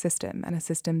sick system, and a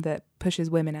system that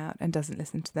pushes women out and doesn't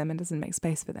listen to them and doesn't make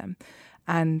space for them.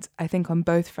 And I think on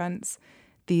both fronts,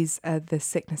 these are the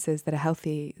sicknesses that are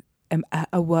healthy,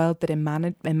 a world that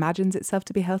imagines itself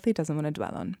to be healthy doesn't want to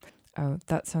dwell on. Oh,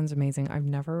 that sounds amazing. I've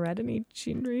never read any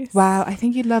Jean Rhys. Wow, I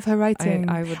think you'd love her writing.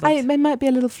 I would love It might be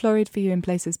a little florid for you in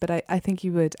places, but I think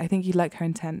you would. I think you'd like her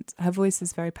intent. Her voice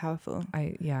is very powerful.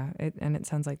 It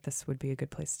sounds like this would be a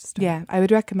good place to start. Yeah, I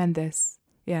would recommend this.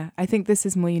 Yeah, I think this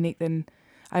is more unique than...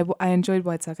 I enjoyed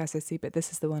White Sargasso, but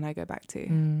this is the one I go back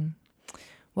to.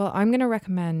 Well, I'm going to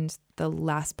recommend the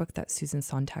last book that Susan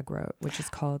Sontag wrote, which is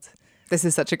called... This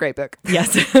is such a great book.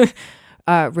 Yes.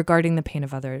 Regarding the Pain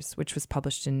of Others, which was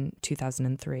published in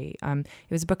 2003. It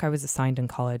was a book I was assigned in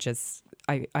college, as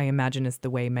I imagine is the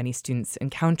way many students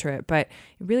encounter it, but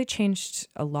it really changed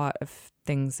a lot of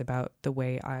things about the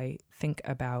way I think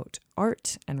about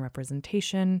art and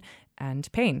representation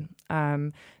and pain.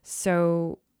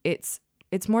 So it's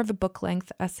more of a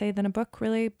book-length essay than a book,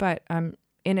 really, but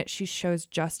in it, she shows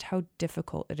just how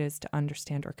difficult it is to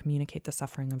understand or communicate the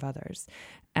suffering of others,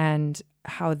 and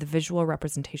how the visual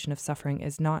representation of suffering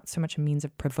is not so much a means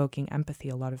of provoking empathy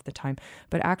a lot of the time,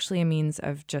 but actually a means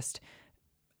of just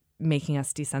making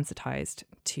us desensitized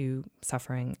to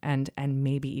suffering and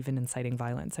maybe even inciting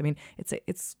violence. I mean,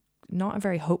 it's not a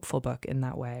very hopeful book in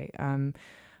that way.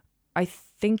 I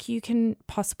think you can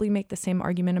possibly make the same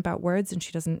argument about words, and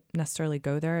she doesn't necessarily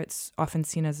go there. It's often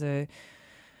seen as a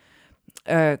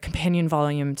companion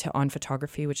volume to On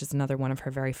Photography, which is another one of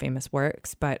her very famous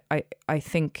works. But I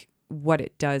think what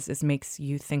it does is makes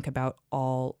you think about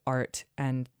all art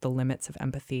and the limits of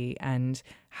empathy and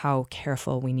how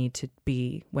careful we need to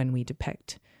be when we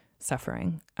depict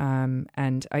suffering.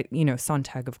 And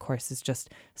Sontag, of course, is just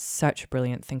such a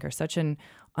brilliant thinker, such an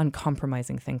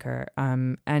uncompromising thinker.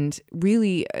 And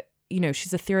really,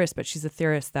 she's a theorist, but she's a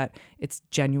theorist that it's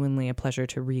genuinely a pleasure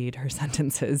to read her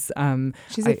sentences.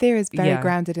 She's a theorist very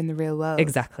grounded in the real world.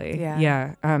 Exactly.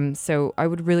 Yeah. So I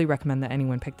would really recommend that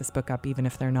anyone pick this book up, even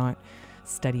if they're not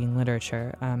studying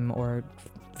literature or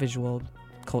visual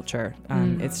culture.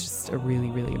 It's just a really,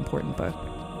 really important book.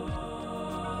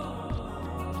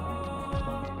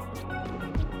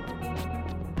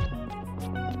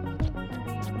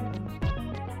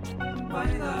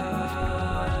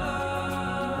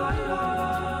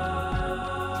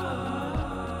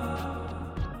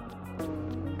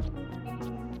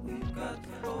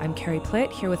 I'm Carrie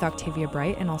Plitt, here with Octavia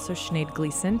Bright and also Sinead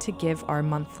Gleeson to give our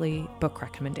monthly book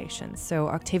recommendations. So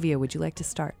Octavia, would you like to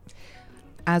start?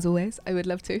 As always, I would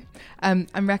love to. I'm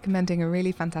recommending a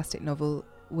really fantastic novel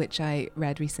which I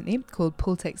read recently called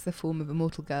Paul Takes the Form of a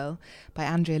Mortal Girl by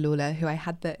Andrea Lawler, who I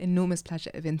had the enormous pleasure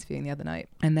of interviewing the other night.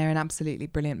 And they're an absolutely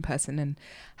brilliant person and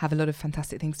have a lot of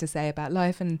fantastic things to say about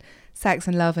life and sex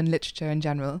and love and literature in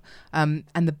general. And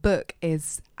the book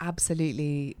is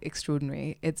absolutely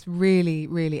extraordinary. It's really,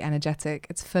 really energetic.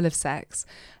 It's full of sex.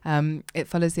 It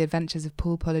follows the adventures of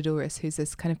Paul Polydorus, who's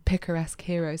this kind of picaresque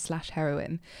hero /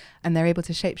 heroine, and they're able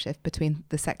to shapeshift between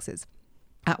the sexes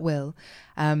at will.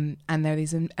 And there are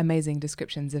these amazing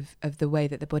descriptions of the way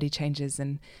that the body changes,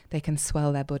 and they can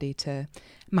swell their body to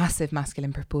massive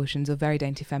masculine proportions or very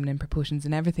dainty feminine proportions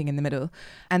and everything in the middle.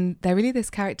 And they're really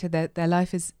this character that their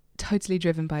life is totally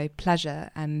driven by pleasure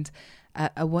and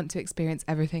a want to experience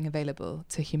everything available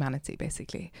to humanity,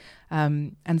 basically.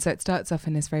 And so it starts off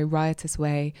in this very riotous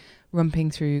way, romping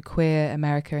through queer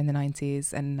America in the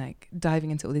 90s and like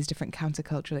diving into all these different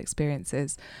countercultural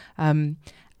experiences.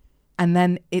 And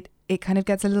then it kind of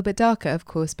gets a little bit darker, of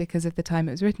course, because of the time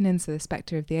it was written in. So the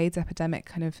spectre of the AIDS epidemic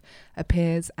kind of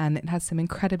appears, and it has some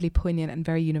incredibly poignant and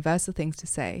very universal things to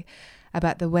say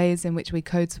about the ways in which we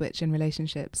code switch in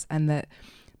relationships, and that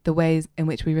the ways in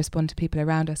which we respond to people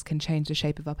around us can change the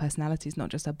shape of our personalities, not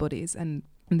just our bodies, and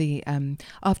the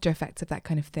after effects of that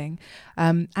kind of thing,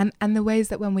 and the ways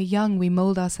that when we're young we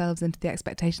mold ourselves into the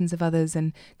expectations of others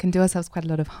and can do ourselves quite a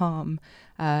lot of harm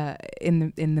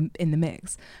in the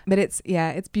mix. But it's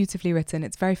beautifully written.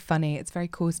 It's very funny. It's very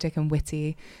caustic and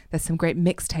witty. There's some great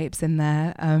mixtapes in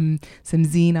there, some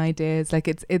zine ideas. Like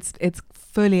it's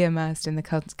fully immersed in the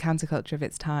counterculture of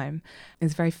its time.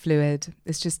 It's very fluid.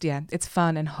 It's just it's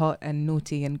fun and hot and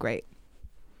naughty and great.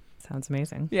 Sounds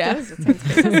amazing. Yeah. It sounds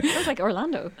great. It sounds like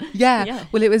Orlando. Yeah.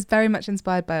 Well, it was very much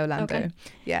inspired by Orlando. Okay.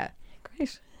 Yeah.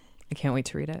 Great. I can't wait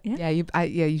to read it. Yeah,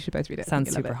 you should both read it.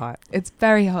 Sounds super hot. It's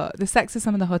very hot. The sex is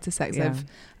some of the hottest sex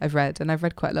I've read, and I've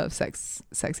read quite a lot of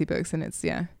sexy books, and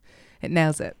it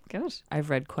nails it. Good. I've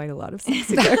read quite a lot of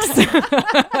sexy books.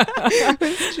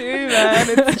 It's true, man.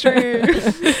 It's true.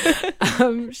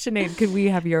 Sinead, could we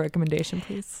have your recommendation,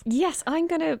 please? Yes, I'm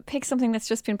going to pick something that's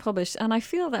just been published. And I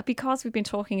feel that because we've been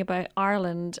talking about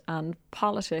Ireland and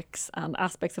politics and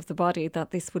aspects of the body, that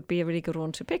this would be a really good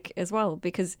one to pick as well.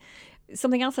 Because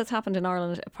something else that's happened in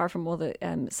Ireland, apart from all the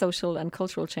social and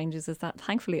cultural changes, is that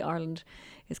thankfully Ireland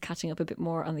is catching up a bit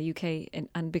more on the UK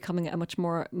and becoming a much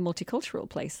more multicultural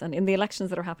place. And in the elections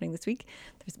that are happening this week,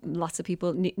 there's lots of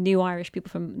people, new Irish people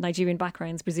from Nigerian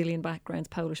backgrounds, Brazilian backgrounds,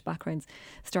 Polish backgrounds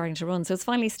starting to run. So it's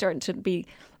finally starting to be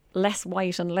less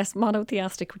white and less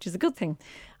monotheistic, which is a good thing.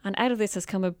 And out of this has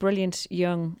come a brilliant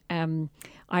young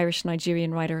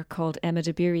Irish-Nigerian writer called Emma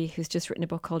Dabiri, who's just written a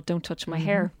book called Don't Touch My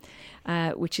Hair,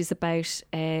 which is about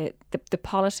the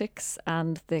politics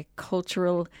and the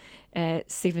cultural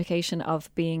signification of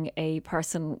being a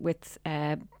person with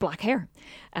black hair,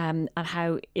 and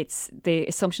how it's the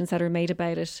assumptions that are made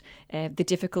about it, the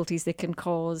difficulties it can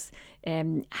cause,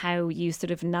 how you sort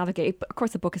of navigate. But of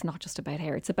course, the book is not just about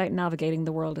hair; it's about navigating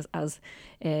the world as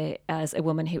a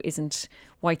woman who isn't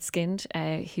white-skinned,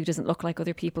 who doesn't look like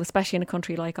other people, especially in a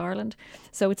country like Ireland.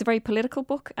 So it's a very political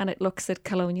book, and it looks at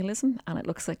colonialism and it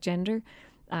looks at gender.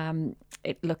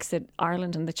 It looks at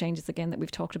Ireland and the changes again that we've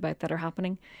talked about that are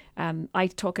happening. I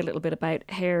talk a little bit about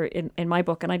hair in my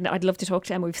book, and I'd love to talk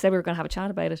to Emma. We've said we were going to have a chat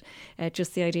about it.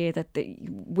 Just the idea that the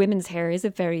women's hair is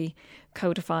a very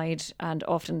codified and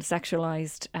often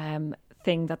sexualized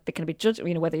thing that they can be judged,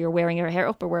 whether you're wearing your hair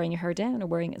up or wearing your hair down or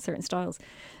wearing it in certain styles.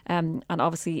 And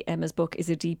obviously Emma's book is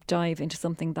a deep dive into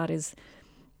something that is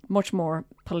much more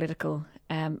political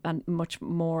and much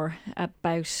more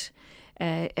about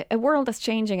a world that's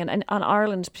changing and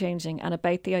Ireland changing, and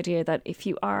about the idea that if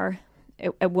you are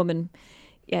a woman,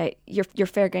 you're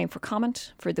fair game for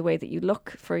comment, for the way that you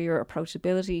look, for your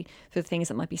approachability, for the things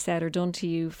that might be said or done to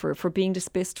you, for being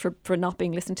dismissed, for not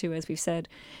being listened to, as we've said.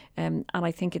 And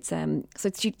I think it's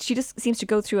so she just seems to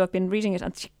go through. I've been reading it,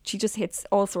 and she just hits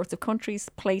all sorts of countries,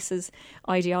 places,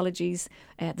 ideologies.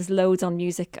 There's loads on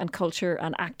music and culture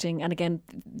and acting, and again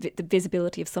the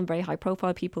visibility of some very high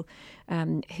profile people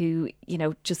who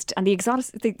just, and the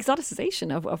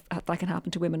exoticization of that can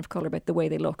happen to women of colour about the way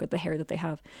they look or the hair that they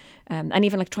have, and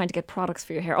even like trying to get products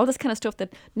for your hair, all this kind of stuff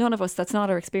that none of us, that's not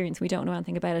our experience, we don't know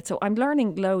anything about it. So I'm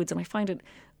learning loads, and I find it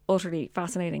utterly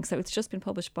fascinating. So it's just been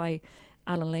published by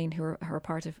Alan Lane, who are a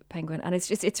part of Penguin, and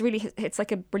it's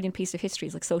like a brilliant piece of history.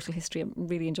 It's like social history. I'm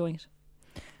really enjoying it.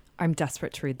 I'm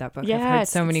desperate to read that book. Yeah, I've heard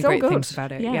so many great things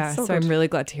about it. Yeah, so I'm really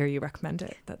glad to hear you recommend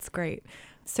it. That's great.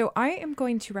 So I am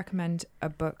going to recommend a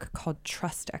book called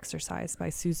Trust Exercise by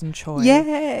Susan Choi.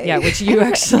 Yay! Yeah, which you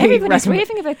actually Everybody's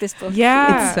raving about this book.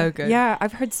 Yeah. It's so good. Yeah,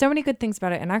 I've heard so many good things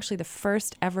about it. And actually the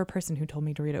first ever person who told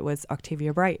me to read it was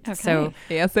Octavia Bright. Okay. So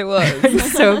yes, it was. I'm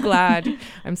so glad.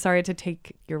 I'm sorry to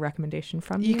take your recommendation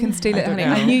from you. You can steal it, honey.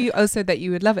 I knew also that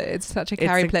you would love it. It's such a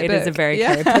Carrie Play book. It is a very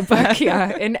Carrie Play book,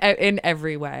 yeah, in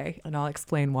every way. And I'll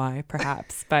explain why,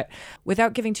 perhaps. But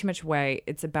without giving too much away,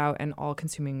 it's about an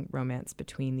all-consuming romance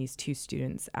between these two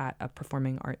students at a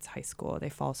performing arts high school. They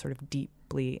fall sort of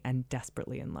deeply and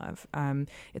desperately in love.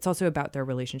 It's also about their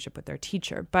relationship with their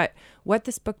teacher. But what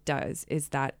this book does is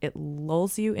that it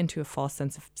lulls you into a false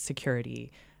sense of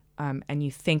security, and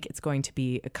you think it's going to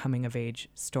be a coming-of-age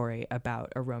story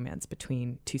about a romance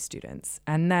between two students.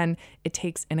 And then it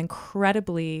takes an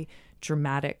incredibly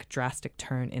dramatic, drastic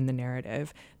turn in the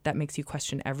narrative that makes you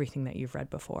question everything that you've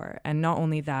read before. And not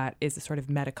only that, is a sort of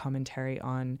meta commentary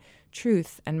on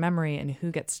truth and memory and who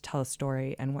gets to tell a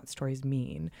story and what stories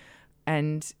mean.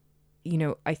 And,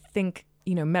 I think,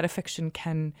 metafiction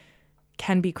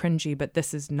can be cringy, but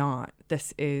this is not.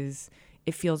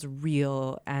 It feels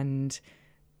real and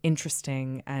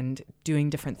interesting and doing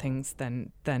different things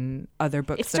than other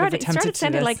books that have attempted to do this. It started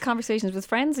sounding like conversations with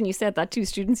friends, and you said that two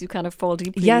students who kind of fall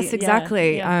deeply. Yes,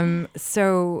 exactly. Yeah.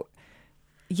 So,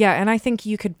 yeah, and I think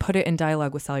you could put it in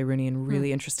dialogue with Sally Rooney in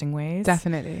really interesting ways.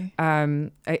 Definitely.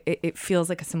 It feels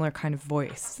like a similar kind of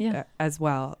voice as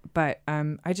well. But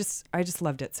I just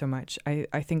loved it so much.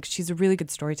 I think she's a really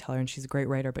good storyteller and she's a great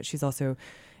writer, but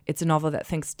it's a novel that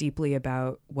thinks deeply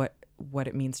about what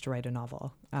it means to write a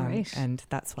novel. Right. And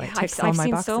that's why it ticks all my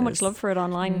boxes. I've seen so much love for it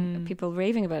online, people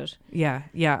raving about it. Yeah,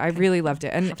 I really loved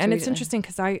it. And it's interesting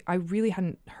because I really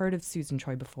hadn't heard of Susan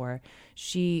Choi before.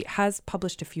 She has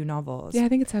published a few novels. Yeah, I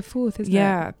think it's her fourth, isn't it?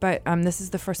 Yeah, but this is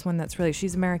the first one that's really,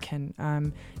 she's American,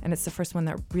 and it's the first one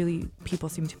that really people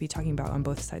seem to be talking about on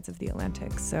both sides of the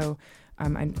Atlantic. So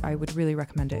I would really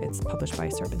recommend it. It's published by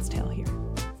Serpent's Tail here.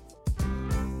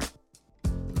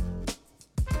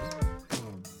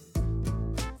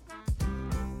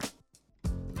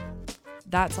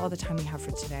 That's all the time we have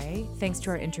for today. Thanks to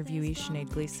our interviewees Sinead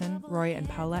Gleeson, Roy and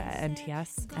Paula at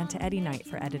NTS, and to Eddie Knight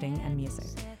for editing and music.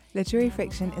 Literary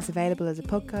Friction is available as a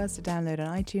podcast to download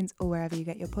on iTunes or wherever you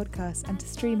get your podcasts, and to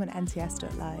stream on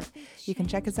nts.live. You can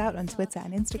check us out on Twitter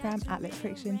and Instagram at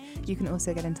LitFriction. You can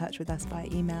also get in touch with us via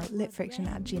email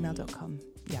litfriction@gmail.com.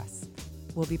 Yes.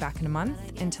 We'll be back in a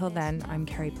month. Until then, I'm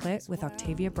Carrie Plitt with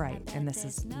Octavia Bright, and this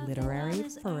is Literary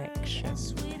Friction.